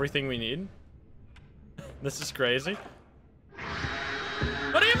got everything we need? This is crazy.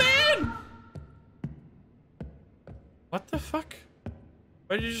 What do you mean? What the fuck?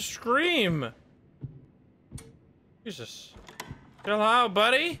 Why did you just scream? Jesus. Chill out,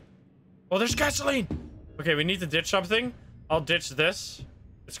 buddy. Oh, there's gasoline. Okay, we need to ditch something. I'll ditch this.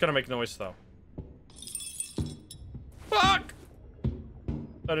 It's gonna make noise, though. Fuck!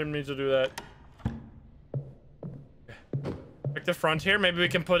 I didn't mean to do that. Pick the front here. Maybe we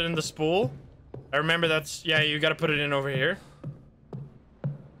can put it in the spool. I remember that's... Yeah, you gotta put it in over here.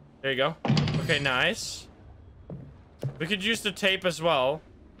 There you go. Okay, nice. We could use the tape as well.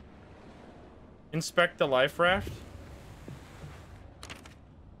 Inspect the life raft.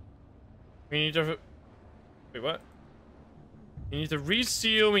 We need to... Wait, what? We need to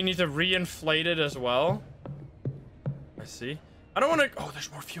reseal. We need to re-inflate it as well. I see. I don't want to... Oh,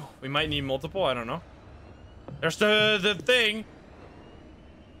 there's more fuel. We might need multiple. I don't know. There's the thing.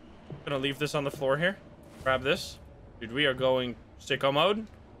 Gonna leave this on the floor here. Grab this. Dude, we are going sicko mode.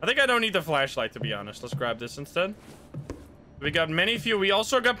 I think I don't need the flashlight, to be honest. Let's grab this instead. We got many fuel. We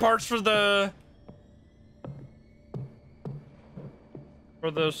also got parts for the...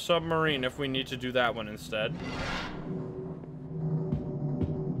 for the submarine if we need to do that one instead.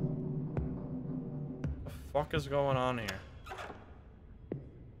 What the fuck is going on here?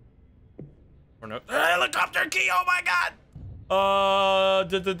 Or no helicopter key, oh my god!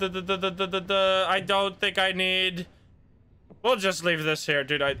 I don't think I need... We'll just leave this here,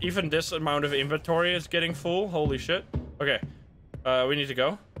 dude. Even this amount of inventory is getting full. Holy shit. Okay. We need to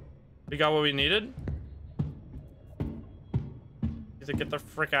go. We got what we needed. Need to get the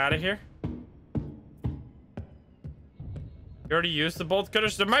frick out of here. You already used the bolt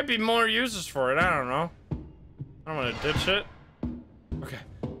cutters? There might be more uses for it. I don't know. I don't want to ditch it. Okay.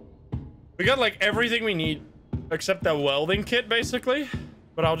 We got like everything we need except that welding kit, basically.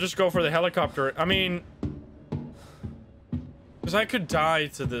 But I'll just go for the helicopter. I mean... Because I could die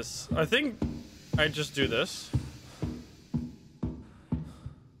to this. I think I just do this.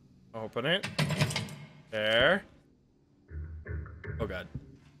 Open it. There. Oh god.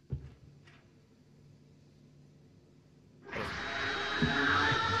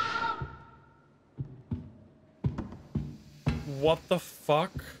 What the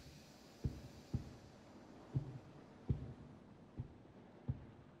fuck?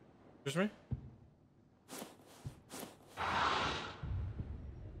 Excuse me?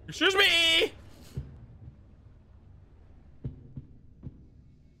 Excuse me!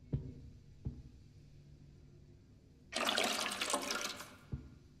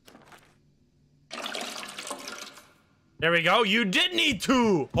 There we go. You did need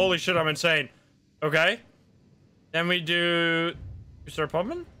two! Holy shit, I'm insane. Okay. Then we do... You start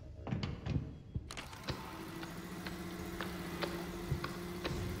pumping?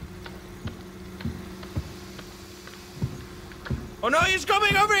 Oh no, he's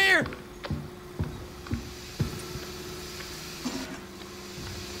coming over here!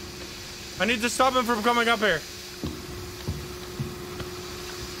 I need to stop him from coming up here.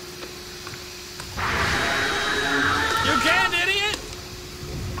 You can't, idiot!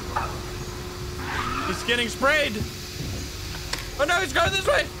 He's getting sprayed. Oh no, he's going this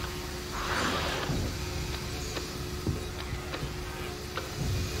way!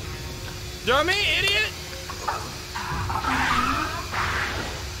 Dummy, idiot!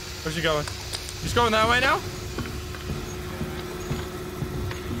 Where's he going? He's going that way now?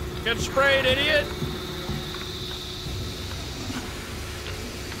 Get sprayed, idiot!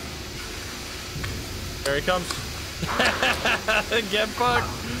 There he comes. Get fucked.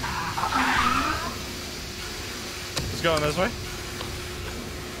 He's going this way.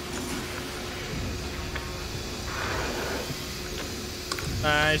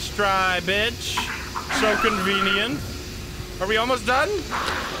 Nice try, bitch. So convenient. Are we almost done?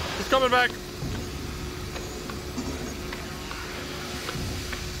 He's coming back.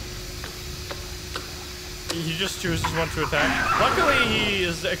 He just chooses one to attack. Luckily, he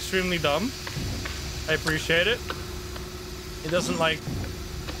is extremely dumb. I appreciate it. He doesn't like...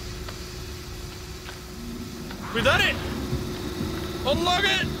 We done it! Unlock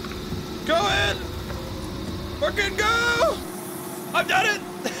it! Go in! Fucking go! I've done it!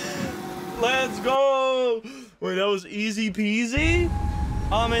 Let's go! Wait, that was easy peasy?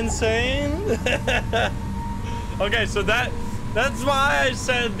 I'm insane. Okay, so that's why I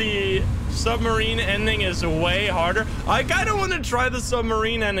said the submarine ending is way harder. I kind of want to try the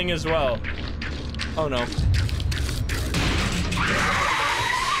submarine ending as well. Oh no.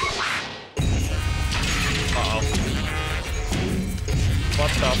 Uh-oh.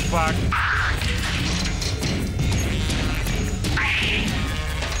 What the fuck?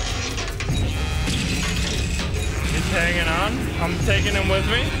 He's hanging on. I'm taking him with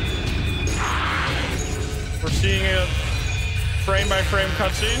me. We're seeing a frame-by-frame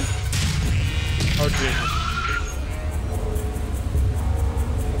cutscene. Oh, Jesus.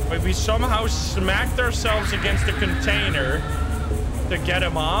 Wait, we somehow smacked ourselves against a container to get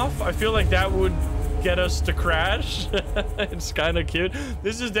him off? I feel like that would get us to crash. It's kind of cute.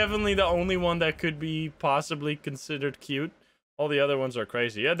 This is definitely the only one that could be possibly considered cute. All the other ones are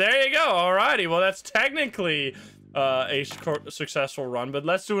crazy. Yeah, there you go. Alrighty, well, that's technically a successful run, but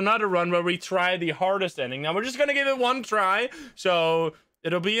let's do another run where we try the hardest ending. Now, we're just gonna give it one try, so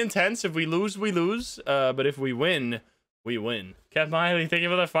it'll be intense. If we lose, we lose. But if we win, we win. Cat Miley, thank you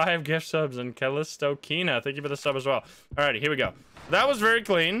for the 5 gift subs, and Callisto Kina, thank you for the sub as well. Alrighty, here we go. That was very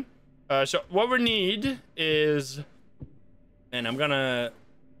clean. So what we need is, and I'm gonna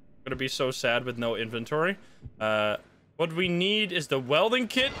be so sad with no inventory. What we need is the welding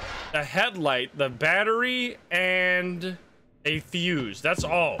kit, the headlight, the battery, and a fuse. That's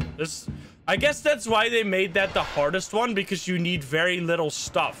all. I guess that's why they made that the hardest one, because you need very little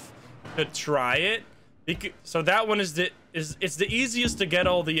stuff to try it. So that one is it's the easiest to get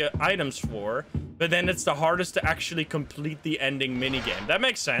all the items for, but then it's the hardest to actually complete the ending minigame. That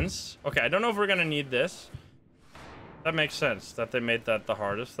makes sense. Okay, I don't know if we're gonna need this. That makes sense that they made that the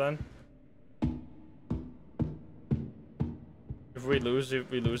hardest then. If we lose,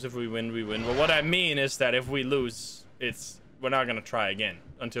 if we lose. If we win, we win. But what I mean is that if we lose, we're not gonna try again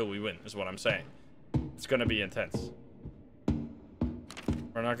until we win, is what I'm saying. It's gonna be intense.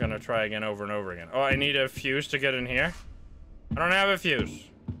 We're not gonna try again over and over again. Oh, I need a fuse to get in here. I don't have a fuse.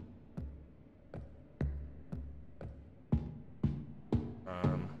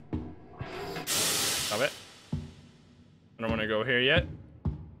 Stop it. I don't want to go here yet.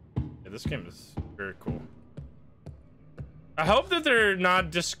 Yeah, this game is very cool. I hope that they're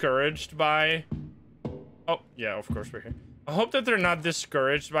not discouraged by... Oh, yeah, of course we're here. I hope that they're not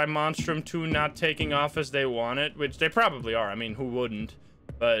discouraged by Monstrum 2 not taking off as they want it, which they probably are. I mean, who wouldn't?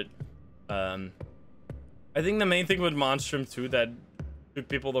 But, I think the main thing with Monstrum 2 that took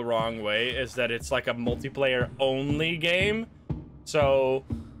people the wrong way is that it's like a multiplayer-only game. So...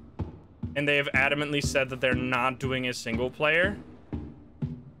 And they have adamantly said that they're not doing a single player.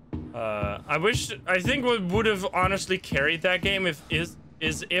 I think what would have honestly carried that game is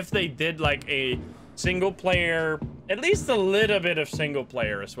if they did like a single player, at least a little bit of single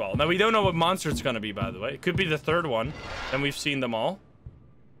player as well. Now we don't know what monster it's gonna be, by the way. It could be the third one, and we've seen them all.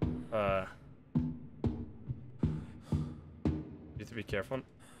 Need to be careful.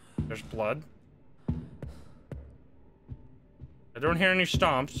 There's blood. I don't hear any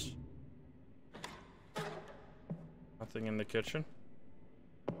stomps. Nothing in the kitchen.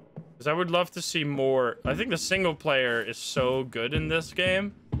 Because I would love to see more. I think the single player is so good in this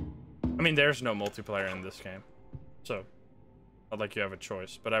game. I mean, there's no multiplayer in this game. So, not like you have a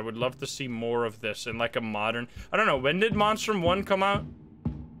choice. But I would love to see more of this in like a modern... I don't know, when did Monstrum 1 come out?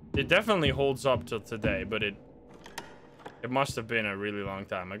 It definitely holds up till today, but it must have been a really long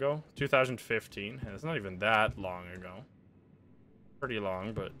time ago. 2015. And it's not even that long ago. Pretty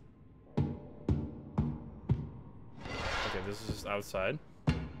long, but... Okay, this is just outside.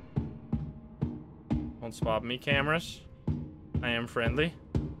 Don't spot me, cameras. I am friendly.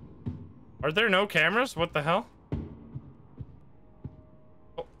 Are there no cameras? What the hell?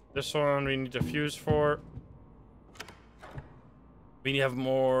 Oh, this one we need a fuse for. We have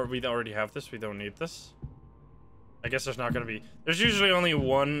more. We already have this. We don't need this. I guess there's not gonna be... There's usually only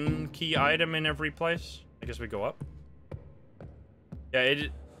one key item in every place. I guess we go up. Yeah,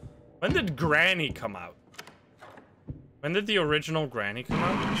 when did Granny come out? When did the original Granny come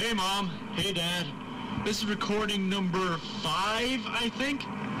out? Hey, Mom. Hey, Dad. This is recording number 5, I think.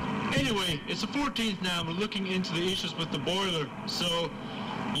 Anyway, it's the 14th now. We're looking into the issues with the boiler. So,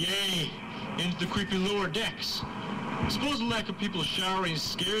 yay, into the creepy lower decks. I suppose the lack of people showering is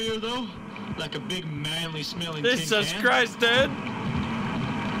scarier, though. Like a big, manly smelling tin Jesus can. Christ, dude!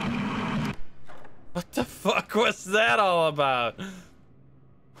 What the fuck was that all about?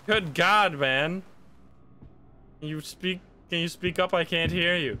 Good God, man. Can you speak up? I can't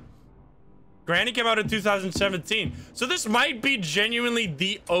hear you. Granny came out in 2017. So this might be genuinely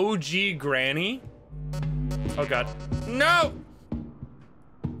the OG Granny. Oh God. No!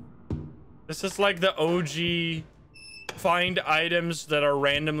 This is like the OG find items that are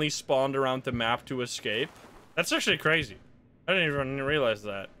randomly spawned around the map to escape. That's actually crazy. I didn't even realize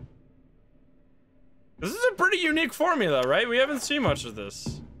that. This is a pretty unique formula, right? We haven't seen much of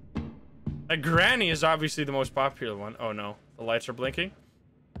this. Like, Granny is obviously the most popular one. Oh no, the lights are blinking.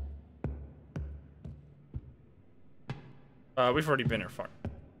 We've already been here. Fuck.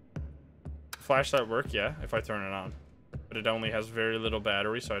 Flashlight work, yeah, if I turn it on. But it only has very little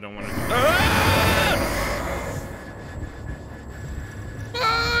battery, so I don't want to... Ah!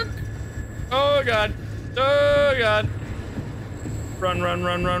 Fuck! Oh God. Oh God. Run, run,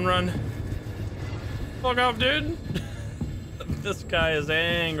 run, run, run. Fuck off, dude. This guy is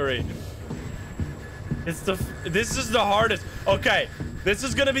angry. This is the hardest. Okay, this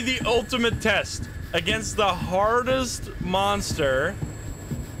is gonna be the ultimate test. Against the hardest monster,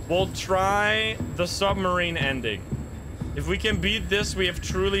 we'll try the submarine ending. If we can beat this, we have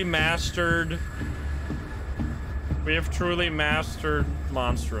truly mastered... We have truly mastered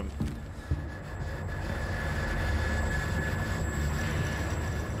Monstrum.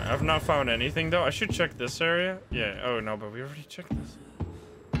 I've not found anything, though. I should check this area. Yeah, oh no, but we already checked this.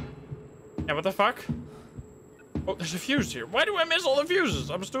 Yeah, what the fuck? Oh, there's a fuse here. Why do I miss all the fuses?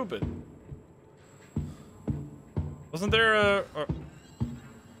 I'm stupid. Wasn't there a...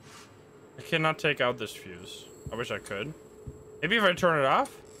 I cannot take out this fuse. I wish I could. Maybe if I turn it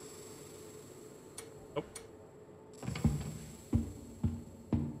off? Nope.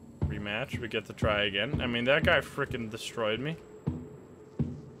 rematch. We get to try again. I mean, that guy freaking destroyed me.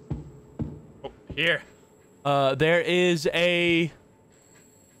 Oh, here. There is a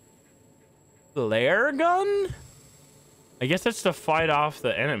flare gun? I guess that's to fight off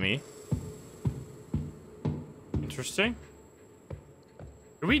the enemy. Interesting.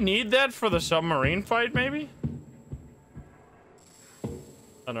 Do we need that for the submarine fight, maybe?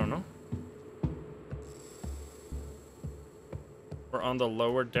 I don't know. We're on the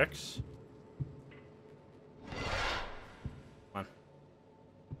lower decks. Come on.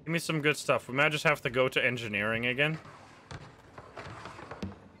 Give me some good stuff. We might just have to go to engineering again.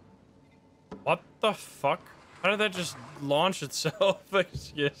 What the fuck? How did that just launch itself?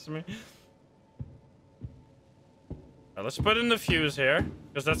 Excuse me. Alright, let's put in the fuse here,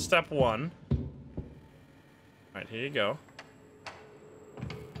 because that's step 1. Alright, here you go.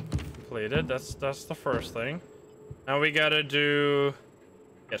 Completed. That's the first thing. Now we gotta do...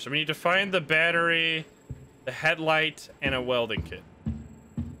 Yeah, so we need to find the battery, the headlight, and a welding kit.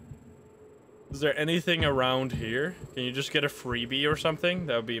 Is there anything around here? Can you just get a freebie or something?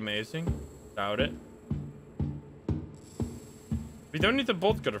 That would be amazing. Doubt it. We don't need the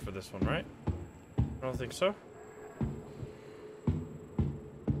bolt cutter for this one, right? I don't think so.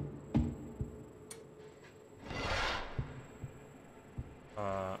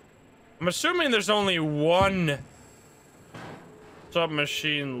 I'm assuming there's only one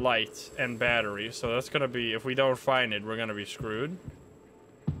submachine light and battery, so that's gonna be, if we don't find it, we're gonna be screwed.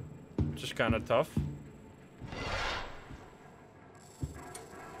 Which is kind of tough.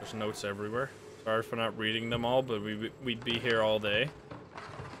 There's notes everywhere. Sorry for not reading them all, but we'd be here all day.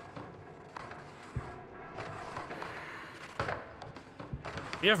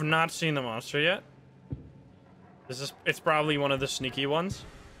 We have not seen the monster yet. It's probably one of the sneaky ones,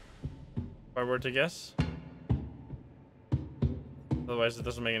 if I were to guess. Otherwise, it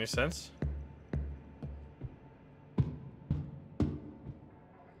doesn't make any sense.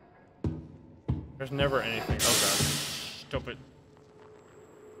 There's never anything. Oh god. Stupid.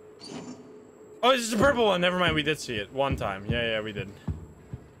 Oh, this is a purple one. Never mind, we did see it one time. Yeah, we did.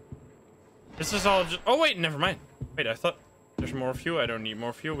 This is all just... Oh, wait, never mind. Wait, I thought there's more fuel. I don't need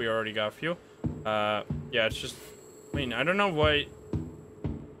more fuel. We already got fuel. Yeah, it's just... I mean, I don't know why...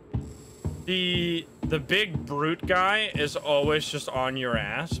 The big brute guy is always just on your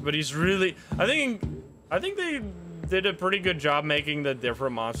ass, but he's really... I think they did a pretty good job making the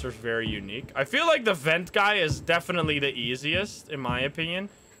different monsters very unique. I feel like the vent guy is definitely the easiest, in my opinion.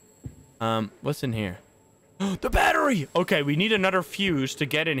 What's in here? The battery! Okay, we need another fuse to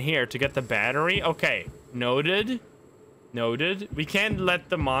get in here to get the battery. Okay, noted. Noted. We can't let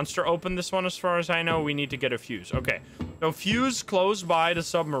the monster open this one as far as I know. We need to get a fuse. Okay, so fuse close by the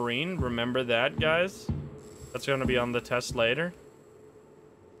submarine. Remember that, guys. That's gonna be on the test later.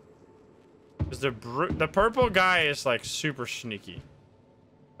 Because the purple guy is like super sneaky.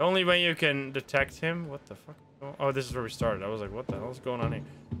 The only way you can detect him... What the fuck? Oh, this is where we started. I was like, what the hell is going on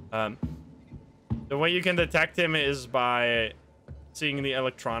here? The way you can detect him is by seeing the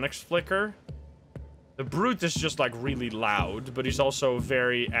electronics flicker. The brute is just like really loud, but he's also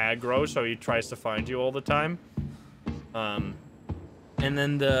very aggro, so he tries to find you all the time. And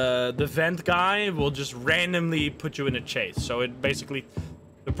then the vent guy will just randomly put you in a chase. So it basically,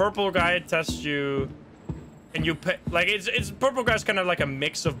 the purple guy tests you, and you pay, like it's purple guy's kind of like a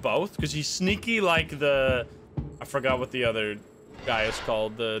mix of both, because he's sneaky like the, I forgot what the other guy is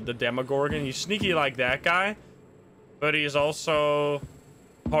called, the Demogorgon. He's sneaky like that guy, but he's also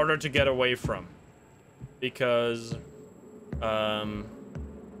harder to get away from because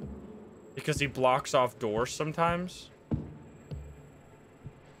he blocks off doors sometimes.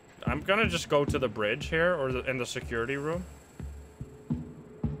 I'm gonna just go to the bridge here, or in the security room.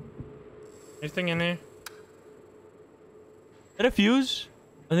 Anything in here? Is that a fuse?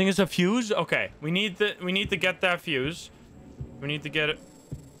 I think it's a fuse. Okay, we need to get that fuse. We need to get it.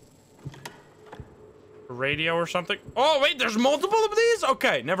 A radio or something. Oh wait, there's multiple of these?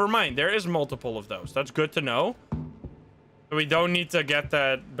 Okay, never mind. There is multiple of those. That's good to know. So we don't need to get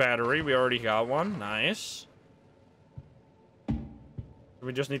that battery. We already got one. Nice.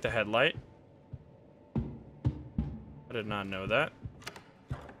 We just need the headlight. I did not know that.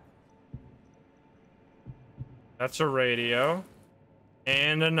 That's a radio.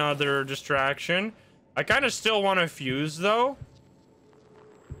 And another distraction. I kind of still want to fuse, though.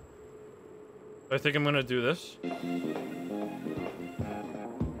 I think I'm going to do this.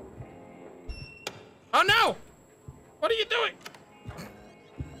 Oh, no! What are you doing?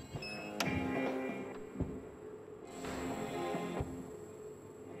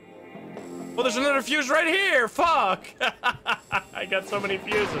 Well, there's another fuse right here. Fuck. I got so many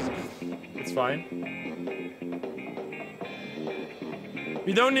fuses. It's fine.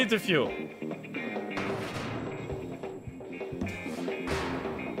 We don't need the fuel.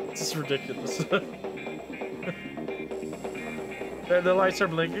 This is ridiculous. The lights are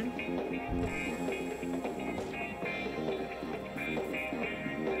blinking.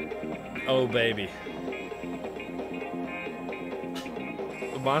 Oh, baby.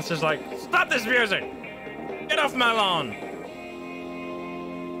 The monster's like, stop this music! Get off my lawn!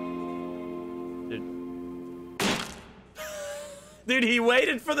 Dude, he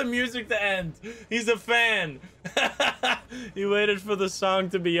waited for the music to end. He's a fan. He waited for the song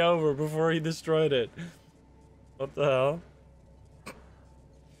to be over before he destroyed it. What the hell?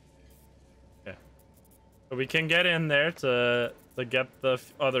 Yeah. So we can get in there to get the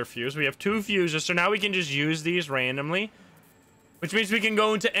other fuse. We have 2 fuses, so now we can just use these randomly. Which means we can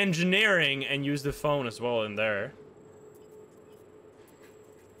go into engineering and use the phone as well in there.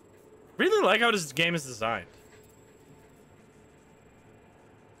 Really like how this game is designed.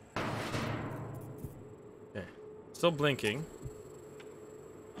 Okay. Still blinking.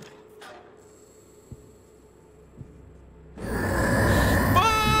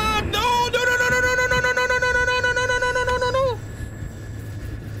 Fuck! No! No! No! No! No! No! No! No! No! No! No! No! No! No! No! No! No! No!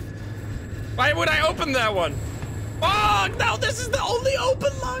 Why would I open that one? Fuck! No! This is the only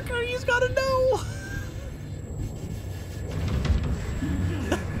open locker. He's gotta know.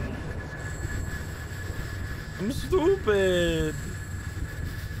 I'm stupid.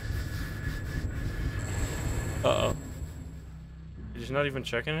 Uh-oh. He's not even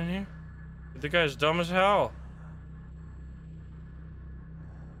checking in here? The guy's dumb as hell.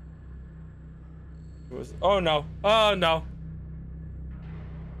 Oh no. Oh no.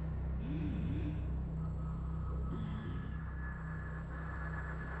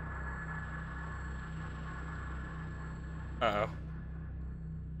 Uh-oh.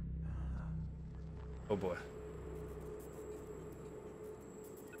 Oh boy.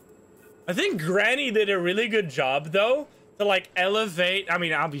 I think Granny did a really good job though to like elevate. I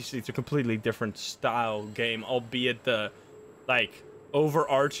mean, obviously it's a completely different style game, albeit the like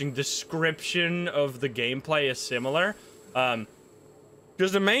overarching description of the gameplay is similar.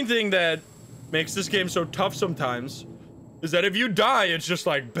 Because the main thing that makes this game so tough sometimes is that if you die, it's just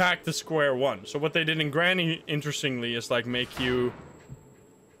like back to square one. So what they did in Granny, interestingly, is like make you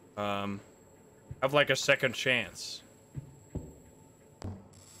have like a second chance.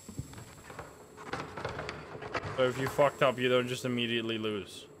 So if you fucked up, you don't just immediately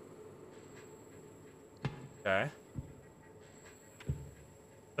lose. Okay.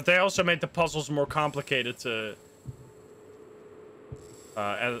 But they also made the puzzles more complicated to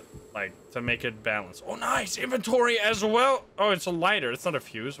to make it balance. Oh, nice! Inventory as well! Oh, it's a lighter. It's not a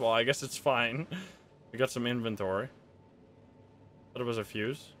fuse. Well, I guess it's fine. We got some inventory. Thought it was a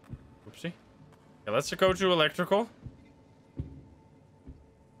fuse. Oopsie. Okay, let's go to electrical.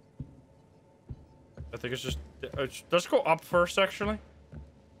 I think it's just... let's go up first, actually.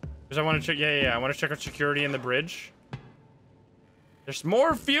 Because I want to check... Yeah. I want to check out security in the bridge. There's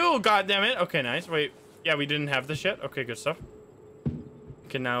more fuel, goddammit! Okay, nice. Wait. Yeah, we didn't have this yet. Okay, good stuff. We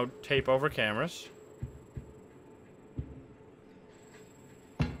can now tape over cameras.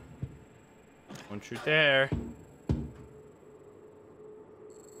 Don't shoot there.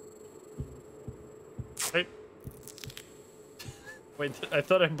 Wait. Wait, I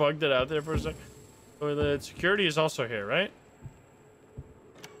thought I bugged it out there for a sec. Oh, the security is also here, right?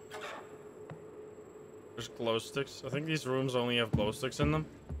 There's glow sticks. I think these rooms only have glow sticks in them.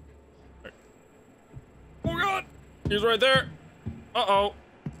 Right. Oh god! He's right there! Uh-oh.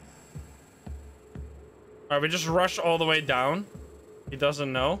 Alright, we just rush all the way down. He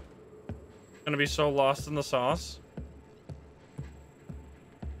doesn't know. Gonna be so lost in the sauce.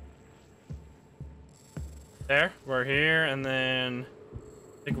 There, we're here, and then...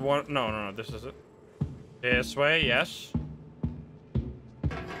 I think one... No, this is it. This way, yes.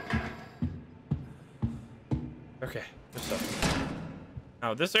 Okay, good stuff.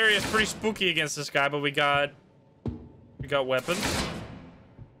 Now, this area is pretty spooky against this guy, but we got weapons.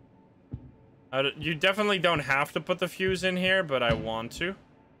 You definitely don't have to put the fuse in here, but I want to.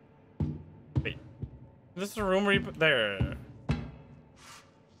 Wait, is this the room where you put there? So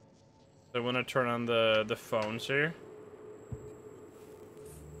I want to turn on the phones here.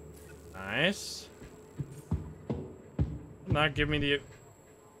 Nice. Not give me the...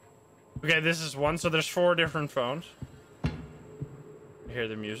 Okay, this is one, so there's 4 different phones. I hear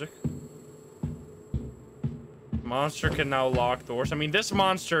the music. Monster can now lock doors. I mean, this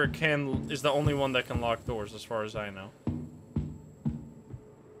monster is the only one that can lock doors, as far as I know.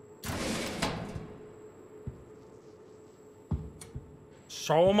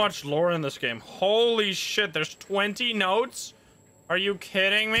 so much lore in this game. Holy shit, there's 20 notes? Are you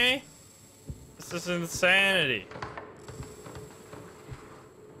kidding me? This is insanity.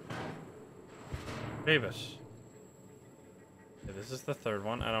 Davis. Okay, this is the third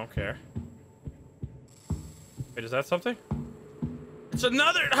one. I don't care. Wait, is that something? It's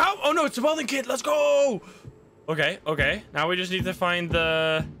another. How? Oh no, it's a welding kit. Let's go. Okay, okay. Now we just need to find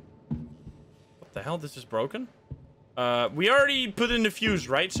the. What the hell? This is broken. We already put in the fuse,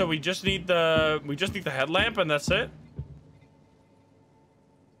 right? So we just need the headlamp, and that's it.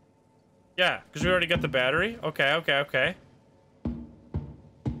 Yeah, because we already got the battery. Okay, okay, okay.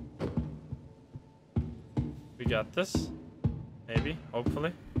 We got this. Maybe,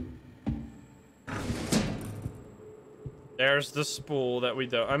 hopefully. There's the spool that we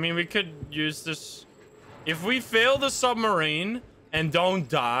don't. I mean, we could use this. If we fail the submarine and don't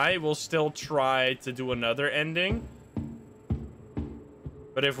die, we'll still try to do another ending.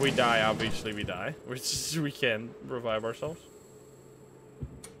 But if we die, obviously we die. We can revive ourselves.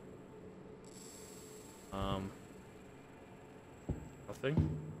 Nothing.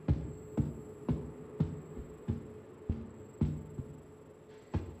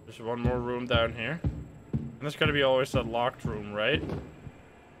 There's one more room down here. And there's gotta be always a locked room, right?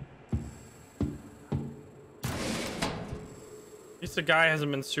 At least the guy hasn't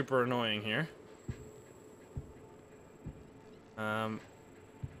been super annoying here. The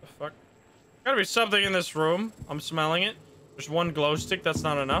fuck? Gotta be something in this room. I'm smelling it. There's one glow stick. That's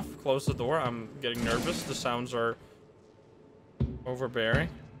not enough. Close the door. I'm getting nervous. The sounds are overbearing.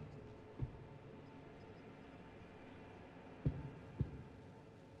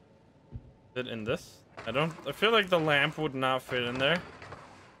 Fit in this? I feel like the lamp would not fit in there.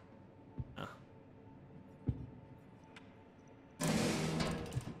 No.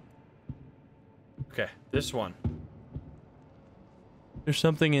 Okay, this one. There's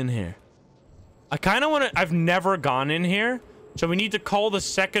something in here. I kind of want to. I've never gone in here, so we need to call the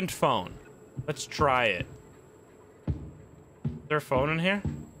second phone. Let's try it. Is there a phone in here?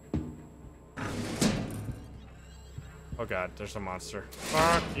 Oh god, there's a monster.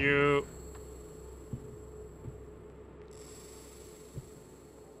 Fuck you.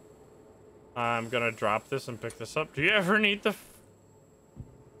 I'm gonna drop this and pick this up. Do you ever need the...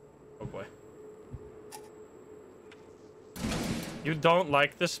 Oh boy. You don't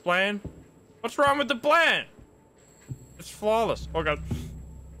like this plan? What's wrong with the plan? It's flawless. Oh god.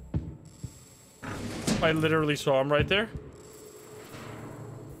 I literally saw him right there.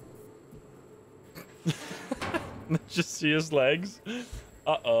 Just see his legs.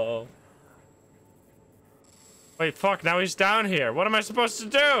 Uh-oh. Wait, fuck, now he's down here. What am I supposed to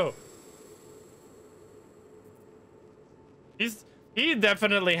do? He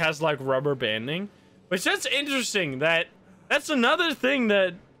definitely has like rubber banding, which that's interesting. That's another thing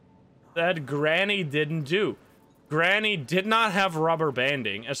that Granny didn't do. Granny did not have rubber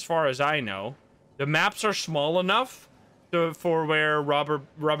banding, as far as I know. The maps are small enough for where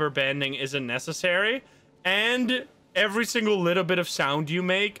rubber banding isn't necessary, and every single little bit of sound you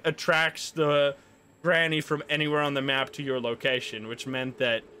make attracts the Granny from anywhere on the map to your location, which meant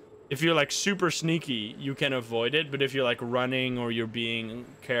that if you're like super sneaky, you can avoid it, but if you're like running or you're being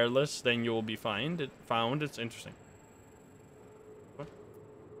careless, then you'll be found. It's interesting. What?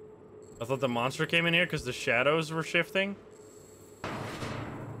 I thought the monster came in here because the shadows were shifting. What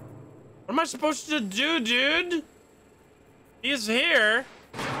am I supposed to do, dude? He's here.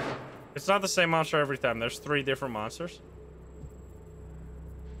 It's not the same monster every time. There's 3 different monsters.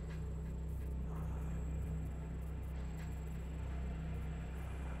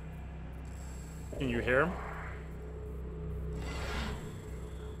 Can you hear him?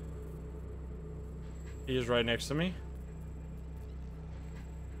 He is right next to me.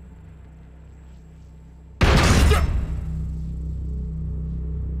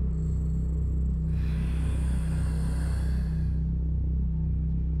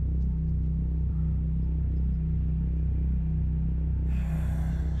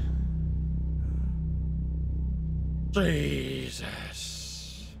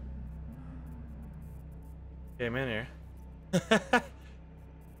 Jesus. Came in here.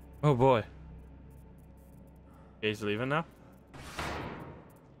 Oh boy. Okay, he's leaving now.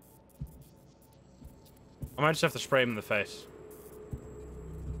 I might just have to spray him in the face.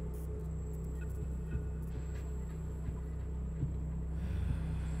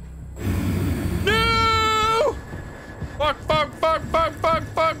 No! Fuck, fuck, fuck, fuck, fuck,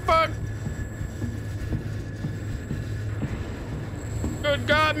 fuck, fuck. Good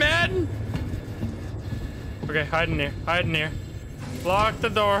God, man. Okay, hide in here. Hide in here. Lock the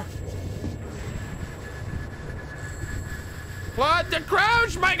door. What? The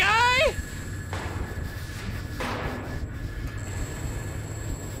crouch, my guy?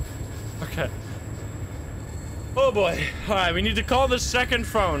 Okay. Oh boy. All right, we need to call the second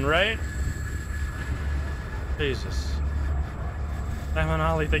phone, right? Jesus. Simon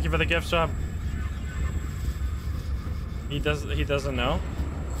Ollie, thank you for the gift sub. He doesn't know.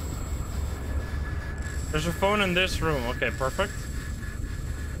 There's a phone in this room. Okay, perfect.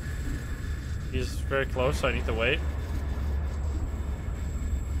 He's very close, so I need to wait.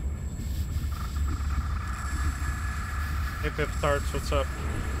 Hey, Pip Tarts, what's up?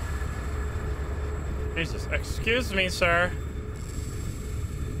 Jesus, excuse me, sir.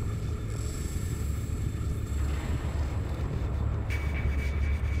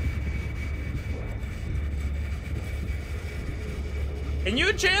 Can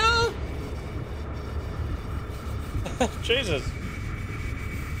you chill? Jesus.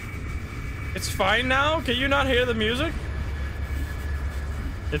 It's fine now? Can you not hear the music?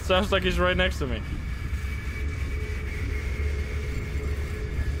 It sounds like he's right next to me.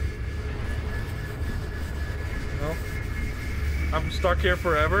 No. I'm stuck here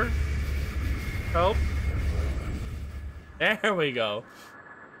forever. Help. There we go.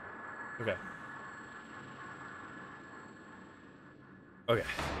 Okay. Okay.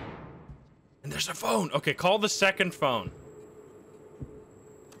 And there's a phone. Okay, call the second phone.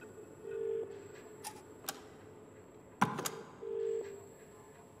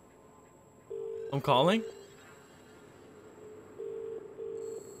 I'm calling?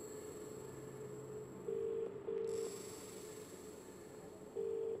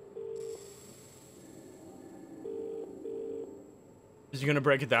 Is he gonna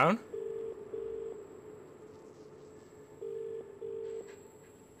break it down?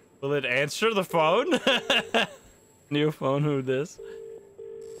 Will it answer the phone? New phone, who this?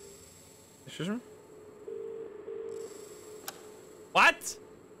 Excuse me? What?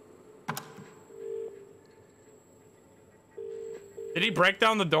 Did he break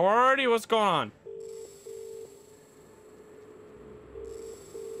down the door already? What's going on?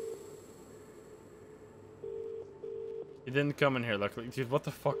 He didn't come in here, luckily. Dude, what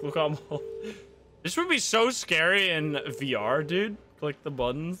the fuck? Look how I'm... This would be so scary in VR, dude. Click the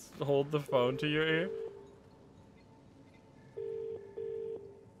buttons, hold the phone to your ear.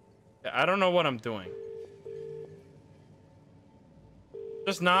 I don't know what I'm doing.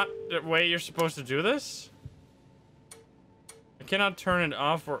 Just not the way you're supposed to do this? I cannot turn it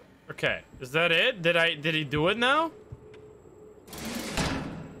off or... Okay, is that it? Did he do it now?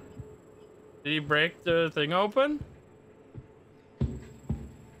 Did he break the thing open?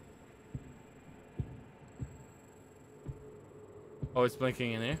 Oh, it's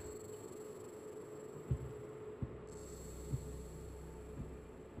blinking in here.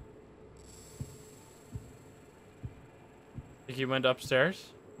 Think he went upstairs?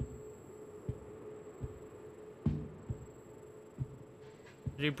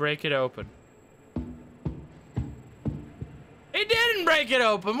 Did he break it open? He didn't break it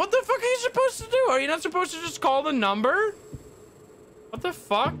open! What the fuck are you supposed to do? Are you not supposed to just call the number? What the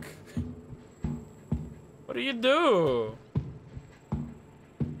fuck? What do you do?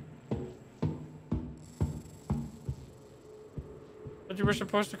 But you were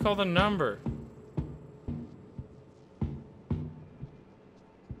supposed to call the number.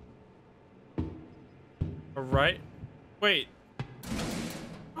 Alright. Wait.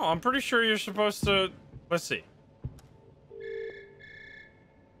 Oh, I'm pretty sure you're supposed to... Let's see.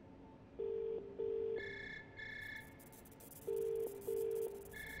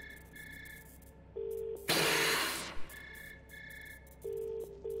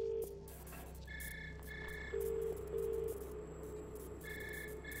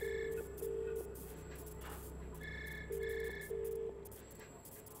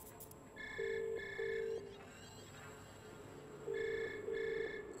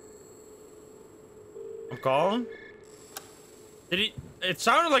 Call him? Did he? It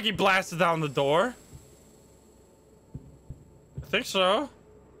sounded like he blasted down the door. I think so.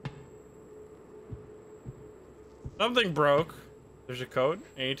 Something broke. There's a code.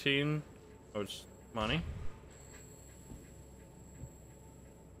 18. Oh, it's money.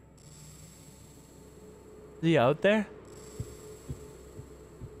 Is he out there?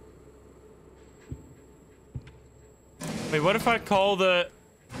 Wait, what if I call the...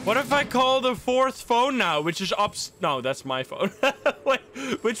 What if I call the fourth phone now, which is up... No, that's my phone. Wait,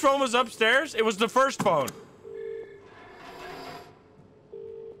 which phone was upstairs? It was the first phone.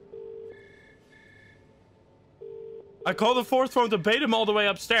 I call the fourth phone to bait him all the way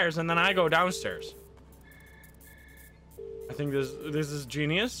upstairs, and then I go downstairs. I think this is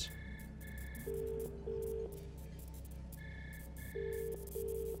genius.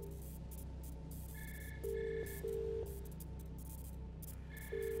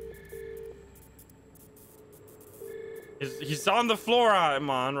 He's on the floor. I'm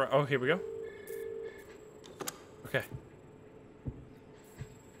on. Oh, here we go. Okay.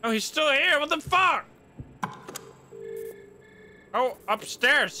 Oh, he's still here. What the fuck? Oh,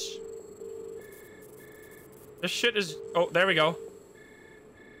 upstairs. This shit is... Oh, there we go.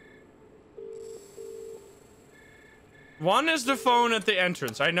 One is the phone at the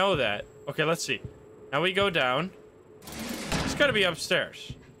entrance. I know that. Okay, let's see. Now we go down. It's gotta be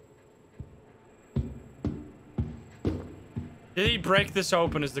upstairs. Did he break this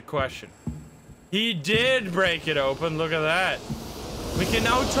open is the question. He did break it open. Look at that. We can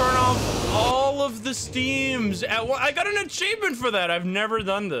now turn off all of the steams. I got an achievement for that. I've never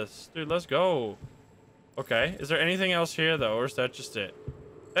done this. Dude, let's go. Okay. Is there anything else here, though? Or is that just it?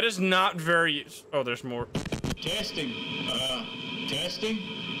 That is not very... Oh, there's more. Testing. Testing?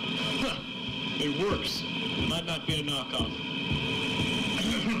 Huh. It works. Might not be a knockoff.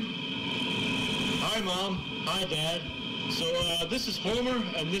 Hi, Mom. Hi, Dad. So, this is Homer,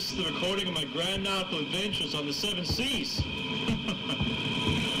 and this is the recording of my Grand Nautical Adventures on the Seven Seas.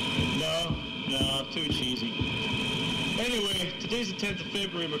 No, too cheesy. Anyway, today's the 10th of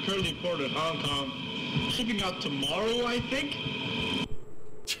February. We're currently imported in Hong Kong. Shipping out tomorrow, I think?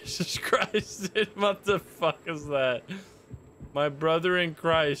 Jesus Christ, dude, what the fuck is that? My brother in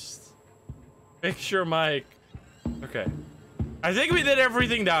Christ. Picture Mike. Okay. I think we did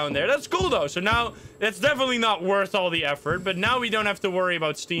everything down there. That's cool, though. So now, it's definitely not worth all the effort, but now we don't have to worry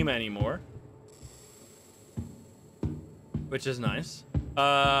about Steam anymore. Which is nice.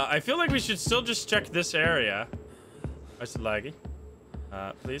 I feel like we should still just check this area. I said laggy.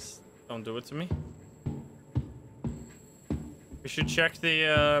 Please, don't do it to me. We should check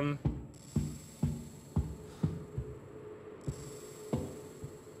the,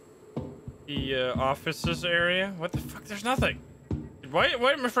 offices area. What the fuck? There's nothing. Why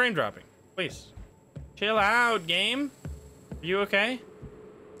am I frame dropping? Please. Chill out, game. Are you okay?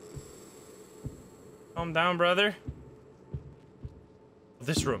 Calm down, brother.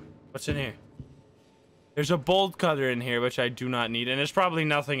 This room. What's in here? There's a bolt cutter in here, which I do not need. And there's probably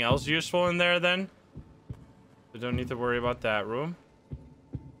nothing else useful in there, then. So don't need to worry about that room.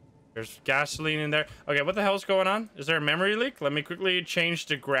 There's gasoline in there. Okay, what the hell's going on? Is there a memory leak? Let me quickly change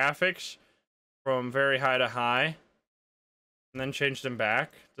the graphics from very high to high. And then change them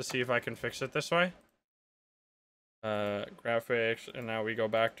back to see if I can fix it this way. Graphics, and now we go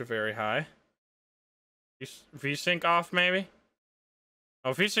back to very high. VSync off, maybe?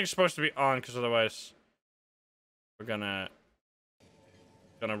 Oh, VSync's supposed to be on, because otherwise we're gonna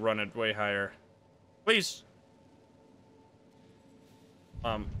run it way higher. Please.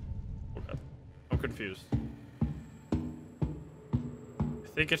 Oh God. I'm confused. I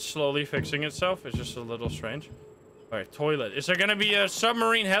think it's slowly fixing itself. It's just a little strange. Alright, toilet. Is there gonna be a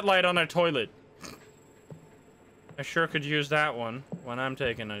submarine headlight on our toilet? I sure could use that one when I'm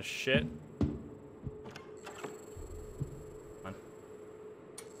taking a shit. Come on.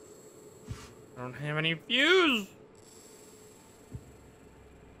 I don't have any fuse.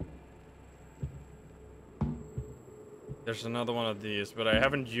 There's another one of these, but I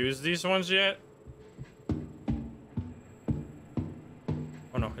haven't used these ones yet.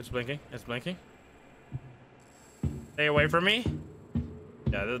 Oh no, it's blinking. It's blinking. Stay away from me.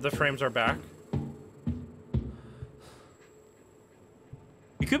 Yeah, the frames are back.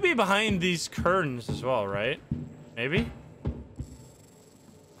 You could be behind these curtains as well, right? Maybe?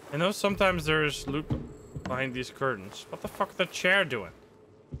 I know sometimes there's loot behind these curtains. What the fuck is the chair doing?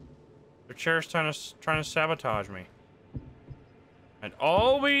 The chair's trying to sabotage me. And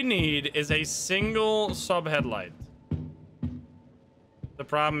all we need is a single sub headlight. The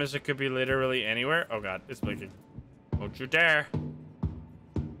problem is it could be literally anywhere. Oh God, it's blinking. Don't you dare.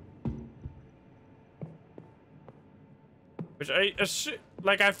 Which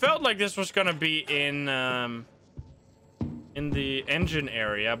I felt like this was gonna be in the engine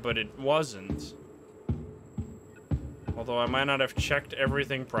area, but it wasn't. Although I might not have checked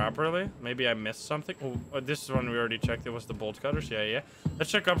everything properly. Maybe I missed something. Oh, this is one we already checked. It was the bolt cutters. Yeah. Let's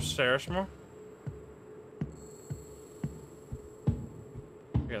check upstairs more.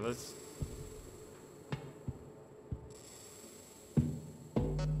 Okay, let's...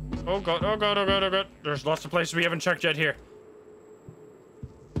 Oh God, oh God, oh God, oh God. There's lots of places we haven't checked yet here.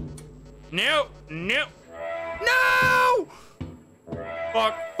 No! No! No!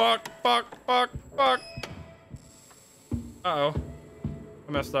 Fuck, fuck, fuck, fuck, fuck. Uh-oh.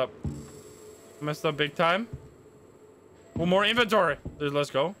 I messed up. I messed up big time. One more inventory.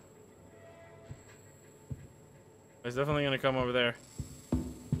 Let's go. He's definitely gonna come over there.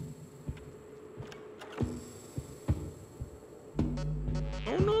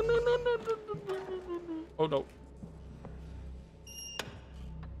 Oh, no. Oh, no.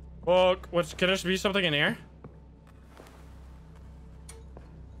 Fuck. What's, can there be something in here?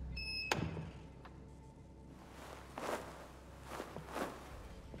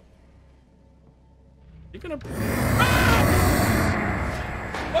 You gonna... Ah!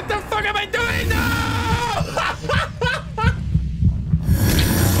 What the fuck am I doing? No!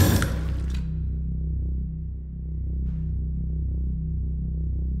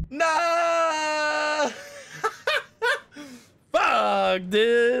 No! Fuck,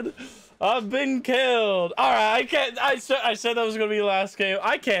 dude. I've been killed. All right, I can't. I said that was gonna be the last game.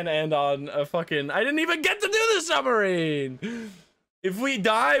 I can't end on a fucking. I didn't even get to do the submarine. If we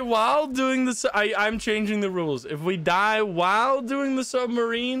die while doing the, I'm changing the rules. If we die while doing the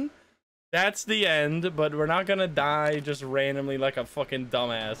submarine, that's the end. But we're not gonna die just randomly like a fucking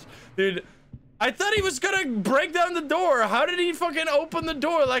dumbass, dude. I thought he was gonna break down the door. How did he fucking open the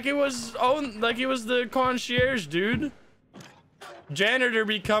door like it was like he was the concierge, dude? Janitor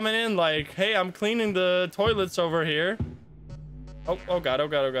be coming in like, hey, I'm cleaning the toilets over here. Oh god, oh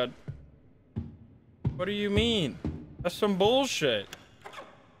god, oh god. What do you mean? That's some bullshit.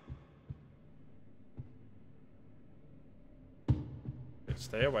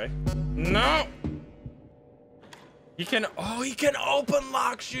 Stay away. No! He can, oh, he can open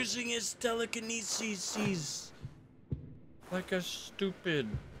locks using his telekinesis. Like a stupido.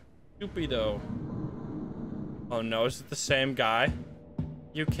 Oh no, is it the same guy?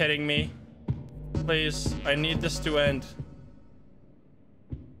 You kidding me? Please, I need this to end.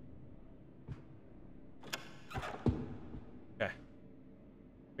 Okay.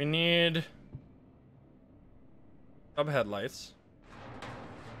 We need sub headlights.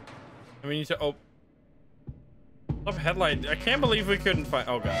 And we need to open sub headlight. I can't believe we couldn't find.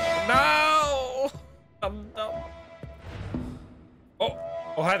 Oh god. No! No. Oh,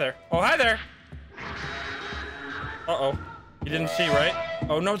 oh hi there. Oh hi there. Uh-oh. You didn't see, right?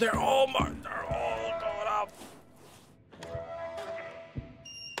 Oh no, they're all going up.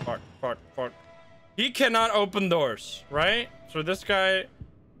 Fuck. He cannot open doors, right? So this guy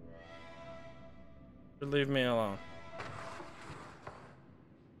should leave me alone.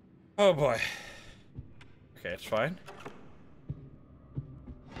 Oh boy. Okay, it's fine.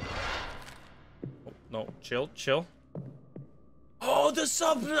 Oh, no, chill. Oh, the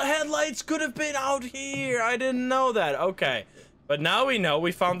sub headlights could have been out here. I didn't know that. Okay. But now we know.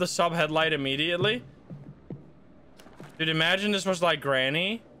 We found the sub headlight immediately. Dude, imagine this was like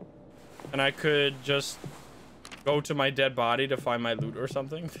Granny. And I could just go to my dead body to find my loot or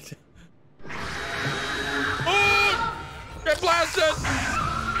something. Oh! Get blasted!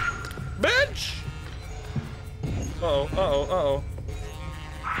 Bitch! Uh-oh.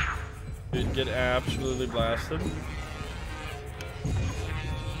 Dude, get absolutely blasted.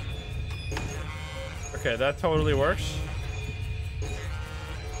 Okay, that totally works.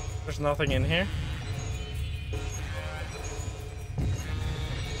 There's nothing in here.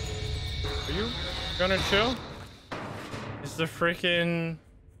 Are you gonna chill? Is the freaking...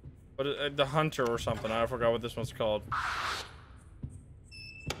 What is, the hunter or something. I forgot what this one's called.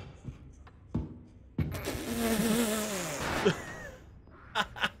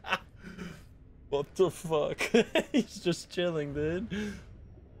 What the fuck? He's just chilling, dude.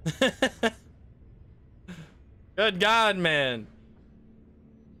 Good God, man.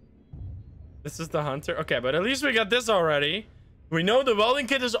 This is the hunter. Okay, but at least we got this already. We know the welding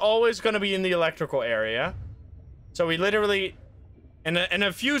kit is always going to be in the electrical area. So we literally... And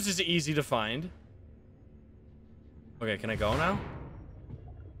a fuse is easy to find. Okay, can I go now?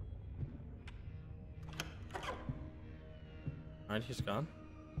 Alright, he's gone.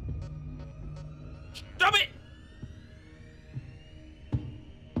 Stop it!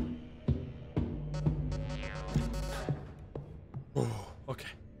 Ooh, okay.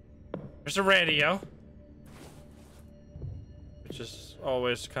 There's a radio. Which is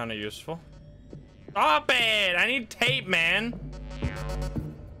always kind of useful. Stop it! I need tape, man.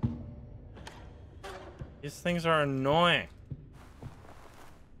 These things are annoying.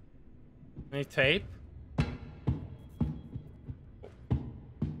 Any tape?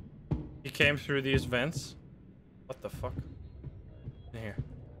 He came through these vents. What the fuck? In here.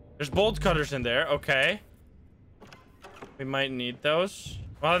 There's bolt cutters in there. Okay. We might need those.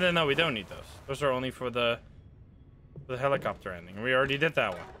 Well, then no, we don't need those. Those are only for the helicopter ending. We already did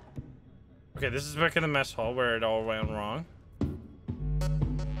that one. Okay, this is back in the mess hall where it all went wrong.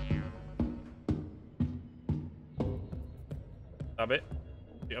 Stop it.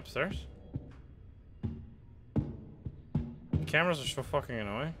 The upstairs. The cameras are so fucking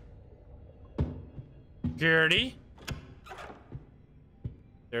annoying. Gertie.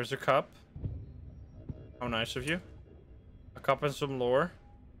 There's a cup. How nice of you. A cup and some lore.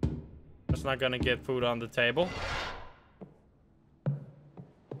 was not gonna get food on the table.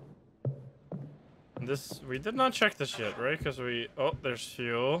 And this, we did not check this yet, right? Because we, oh, there's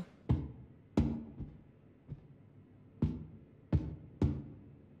fuel.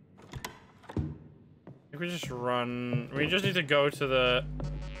 We just run. We just need to go to the.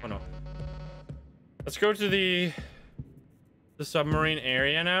 Oh no. Let's go to the submarine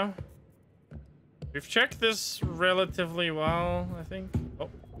area now. We've checked this relatively well, I think. Oh,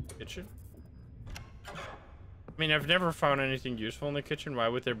 kitchen. I mean, I've never found anything useful in the kitchen. Why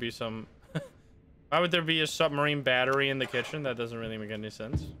would there be some? Why would there be a submarine battery in the kitchen? That doesn't really make any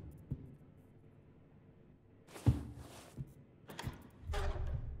sense.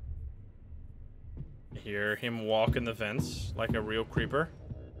 Hear him walk in the vents like a real creeper.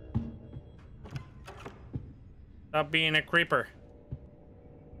 Stop being a creeper.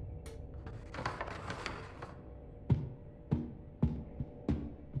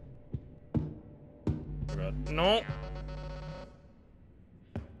 Oh God. No.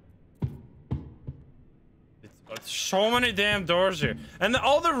 It's so many damn doors here. And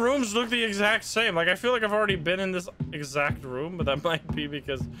all the rooms look the exact same. Like, I feel like I've already been in this exact room, but that might be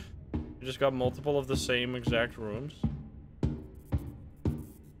because we just got multiple of the same exact rooms.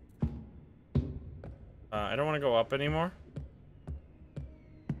 I don't want to go up anymore.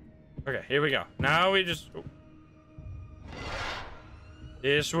 Okay, here we go. Now we just... Oh.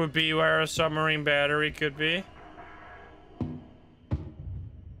 This would be where a submarine battery could be.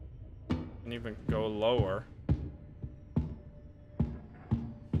 Can even go lower.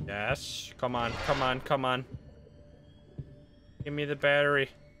 Yes. Come on, come on, come on. Give me the battery.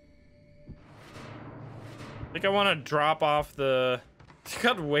 I think I want to drop off the... I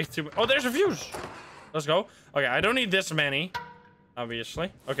got way too... Oh, there's a fuse! Let's go. Okay, I don't need this many,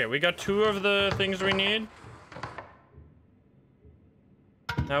 obviously. Okay, we got 2 of the things we need.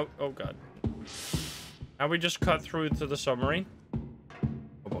 Now... Oh, God. Now we just cut through to the submarine.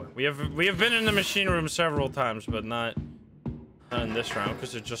 Oh, boy. We have been in the machine room several times, but not in this round,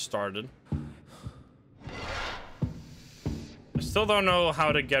 because it just started. I still don't know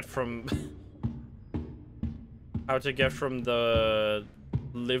how to get from... how to get from the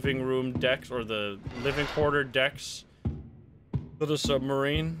living room decks or the living quarter decks to the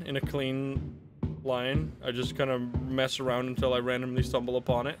submarine in a clean line. I just kind of mess around until I randomly stumble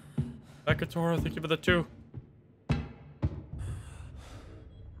upon it. Bekatora, thank you for the 2.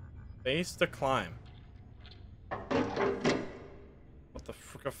 Base to climb. What the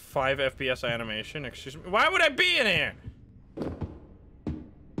frick, a 5 FPS animation? Excuse me. Why would I be in here?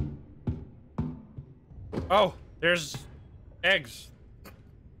 Oh, there's eggs.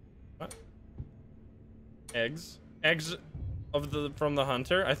 What? Eggs? Eggs of the from the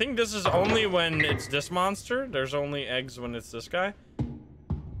hunter. I think this is only when it's this monster. There's only eggs when it's this guy.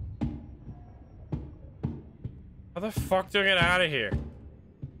 How the fuck do I get out of here?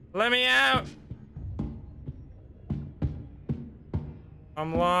 Let me out!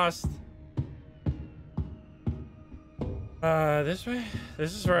 I'm lost. This way?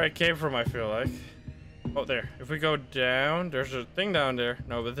 This is where I came from, I feel like. Oh, there. If we go down, there's a thing down there.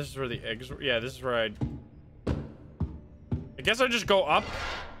 No, but this is where the eggs were. Yeah, this is where I guess I just go up.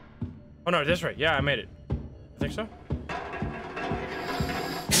 Oh, no, this way. Yeah, I made it. I think so.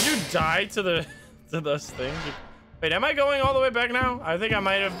 Did you die to this thing? Wait, am I going all the way back now? I think I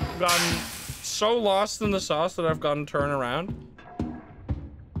might have gotten so lost in the sauce that I've gotten turned around.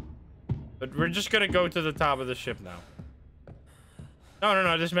 But we're just gonna go to the top of the ship now.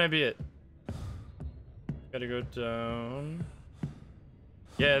 No, this may be it. Gotta go down.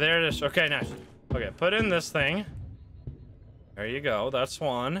 Yeah, there it is. Okay, nice. Okay, put in this thing. There you go. That's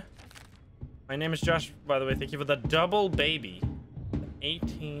one. My name is Josh, by the way. Thank you for the double baby.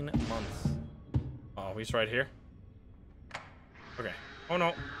 18 months. Oh, he's right here. Okay. Oh,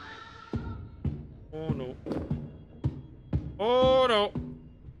 no. Oh, no. Oh, no.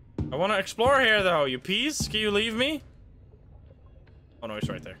 I want to explore here, though. You peas? Can you leave me? Oh, no, he's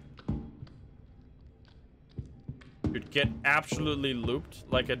right there. Dude, get absolutely looped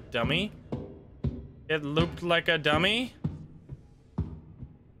like a dummy. Get looped like a dummy.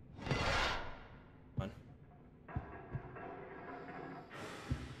 Come on.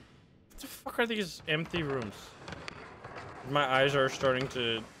 What the fuck are these empty rooms? My eyes are starting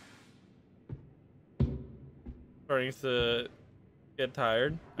to get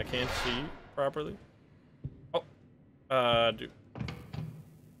tired. I can't see properly. Oh, dude.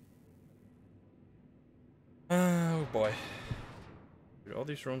 Oh boy. Dude, all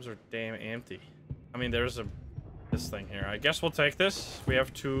these rooms are damn empty. I mean, there's this thing here. I guess we'll take this. We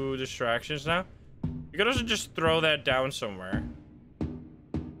have 2 distractions now. You could also just throw that down somewhere.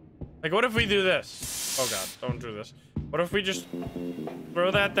 Like, what if we do this? Oh god, don't do this. What if we just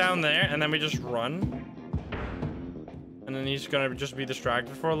throw that down there and then we just run? And then he's gonna just be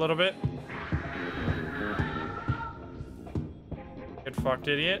distracted for a little bit. Get fucked,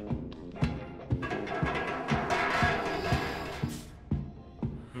 idiot.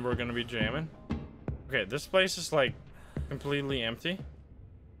 And we're gonna be jamming. Okay, this place is like completely empty.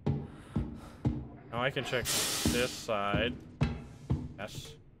 Now I can check this side.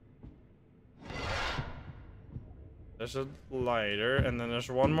 Yes. There's a lighter, and then there's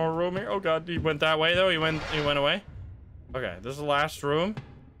one more room here. Oh god, he went that way though. He went away. Okay, this is the last room.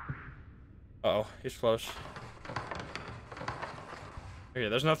 Uh-oh, he's close. Okay,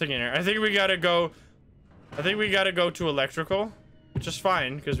 there's nothing in here. I think we gotta go to electrical, which is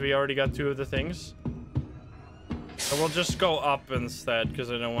fine because we already got 2 of the things. So we'll just go up instead because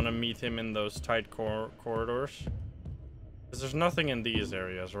I don't want to meet him in those tight corridors. Because there's nothing in these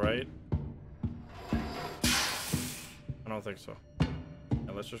areas, right? I don't think so.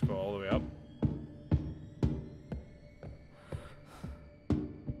 Yeah, let's just go all the way up.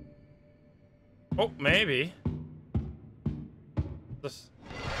 Oh, maybe.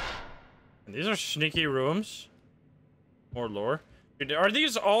 And these are sneaky rooms. More lore. Are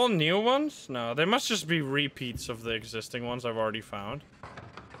these all new ones? No, they must just be repeats of the existing ones I've already found.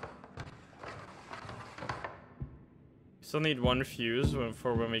 Still need 1 fuse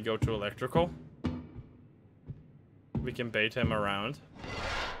for when we go to electrical. We can bait him around.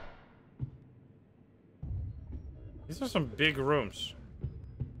 These are some big rooms.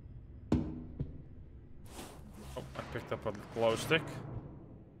 Oh, I picked up a glow stick.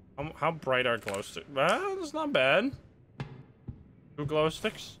 How bright are glow sticks? Well, it's not bad. 2 glow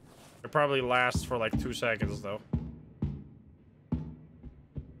sticks. It probably lasts for like 2 seconds though.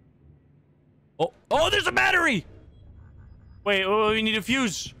 Oh, there's a battery! Wait, we need a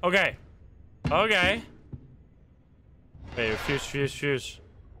fuse. Okay. Okay. Wait, fuse.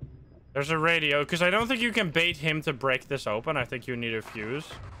 There's a radio, because I don't think you can bait him to break this open. I think you need a fuse.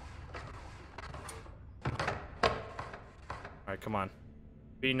 Alright, come on.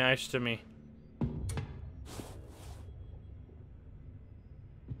 Be nice to me.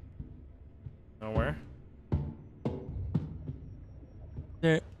 Nowhere?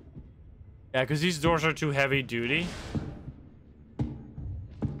 There. Yeah, because these doors are too heavy duty.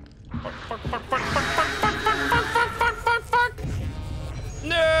 Fuck.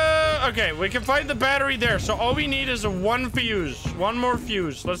 No! Okay, we can find the battery there. So all we need is a 1 fuse. 1 more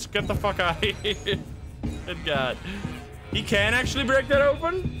fuse. Let's get the fuck out of here. Good God. He can actually break that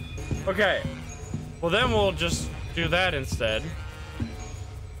open? Okay. Well, then we'll just do that instead.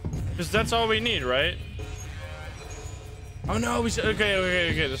 Because that's all we need, right? Oh, no.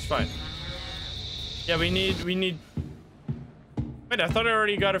 Okay. That's fine. Yeah, we need... Wait, I thought I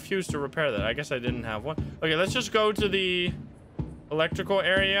already got a fuse to repair that. I guess I didn't have one. Okay, let's just go to the electrical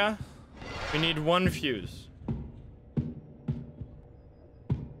area. We need 1 fuse.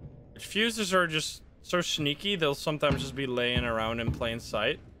 Fuses are just so sneaky, they'll sometimes just be laying around in plain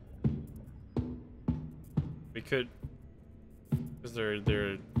sight. We could... Because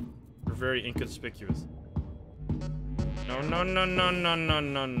they're very inconspicuous. No.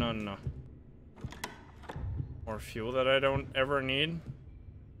 More fuel that I don't ever need.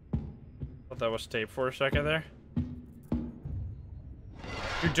 Thought that was tape for a second there.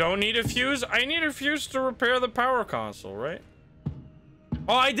 You don't need a fuse? I need a fuse to repair the power console, right?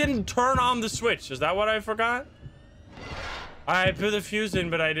 Oh, I didn't turn on the switch. Is that what I forgot? I put the fuse in,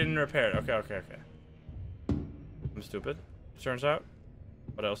 but I didn't repair it. Okay. I'm stupid, it turns out.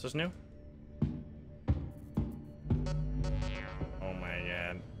 What else is new? Oh my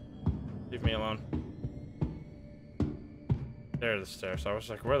god. Leave me alone. There are the stairs. I was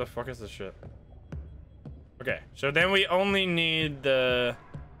like, where the fuck is this shit? Okay, so then we only need the...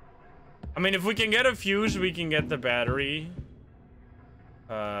 I mean, if we can get a fuse, we can get the battery.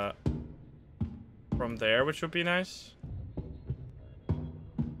 From there, which would be nice.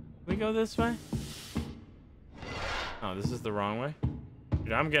 We go this way? Oh, this is the wrong way.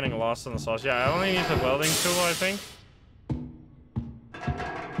 Dude, I'm getting lost in the sauce. Yeah, I only need the welding tool, I think.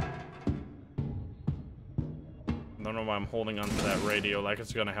 I don't know why I'm holding onto that radio like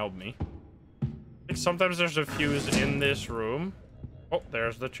it's gonna help me. I think sometimes there's a fuse in this room. Oh,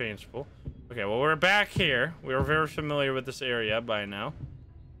 there's the chain spool. Okay, well, we're back here. We're very familiar with this area by now.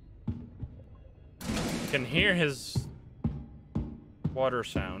 You can hear his water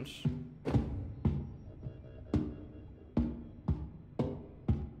sounds.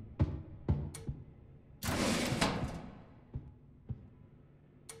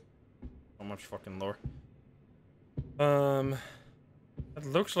 So much fucking lore. It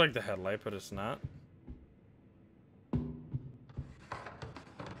looks like the headlight, but it's not.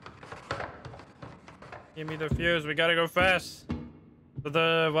 Give me the fuse. We gotta go fast. But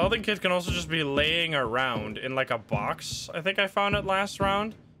the welding kit can also just be laying around in like a box. I think I found it last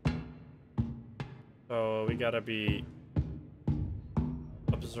round. So we gotta be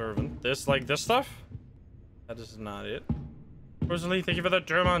observant. This stuff? That is not it. Rosalie, thank you for the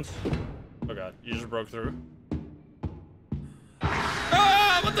Germans. Oh god, you just broke through.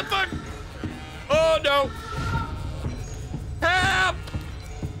 Ah, what the fuck? Oh no! Help!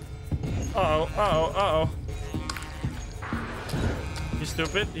 Uh-oh. He's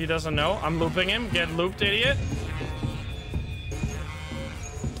stupid. He doesn't know. I'm looping him. Get looped, idiot.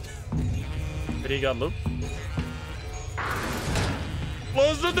 But he got looped.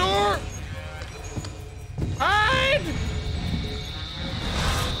 Close the door! Hide!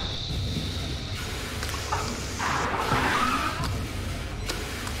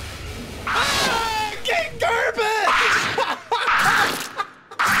 Ah! Get garbage!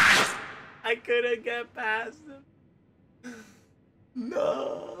 I couldn't get past him.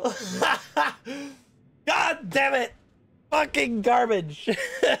 No. God damn it. Fucking garbage.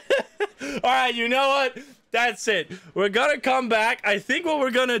 All right, you know what? That's it. We're gonna come back. I think what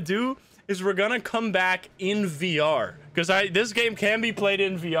we're gonna do is we're gonna come back in VR. Because this game can be played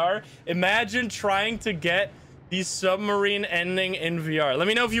in VR. Imagine trying to get the submarine ending in VR. Let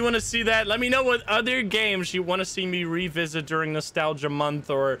me know if you want to see that. Let me know what other games you want to see me revisit during Nostalgia Month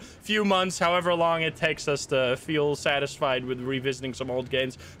or few months, however long it takes us to feel satisfied with revisiting some old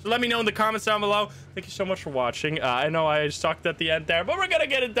games. So let me know in the comments down below. Thank you so much for watching. I know I sucked at the end there, but we're gonna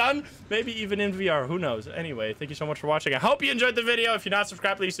get it done. Maybe even in VR, who knows? Anyway, thank you so much for watching. I hope you enjoyed the video. If you're not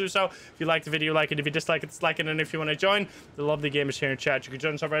subscribed, please do so. If you liked the video, like it. If you dislike it, dislike it. And if you want to join the lovely gamers here in chat, you can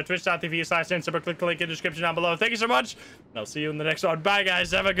join us over at twitch.tv/Instagram. Click the link in the description down below. Thank you so much, and I'll see you in the next one. Bye,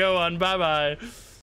 guys. Have a good one. Bye-bye.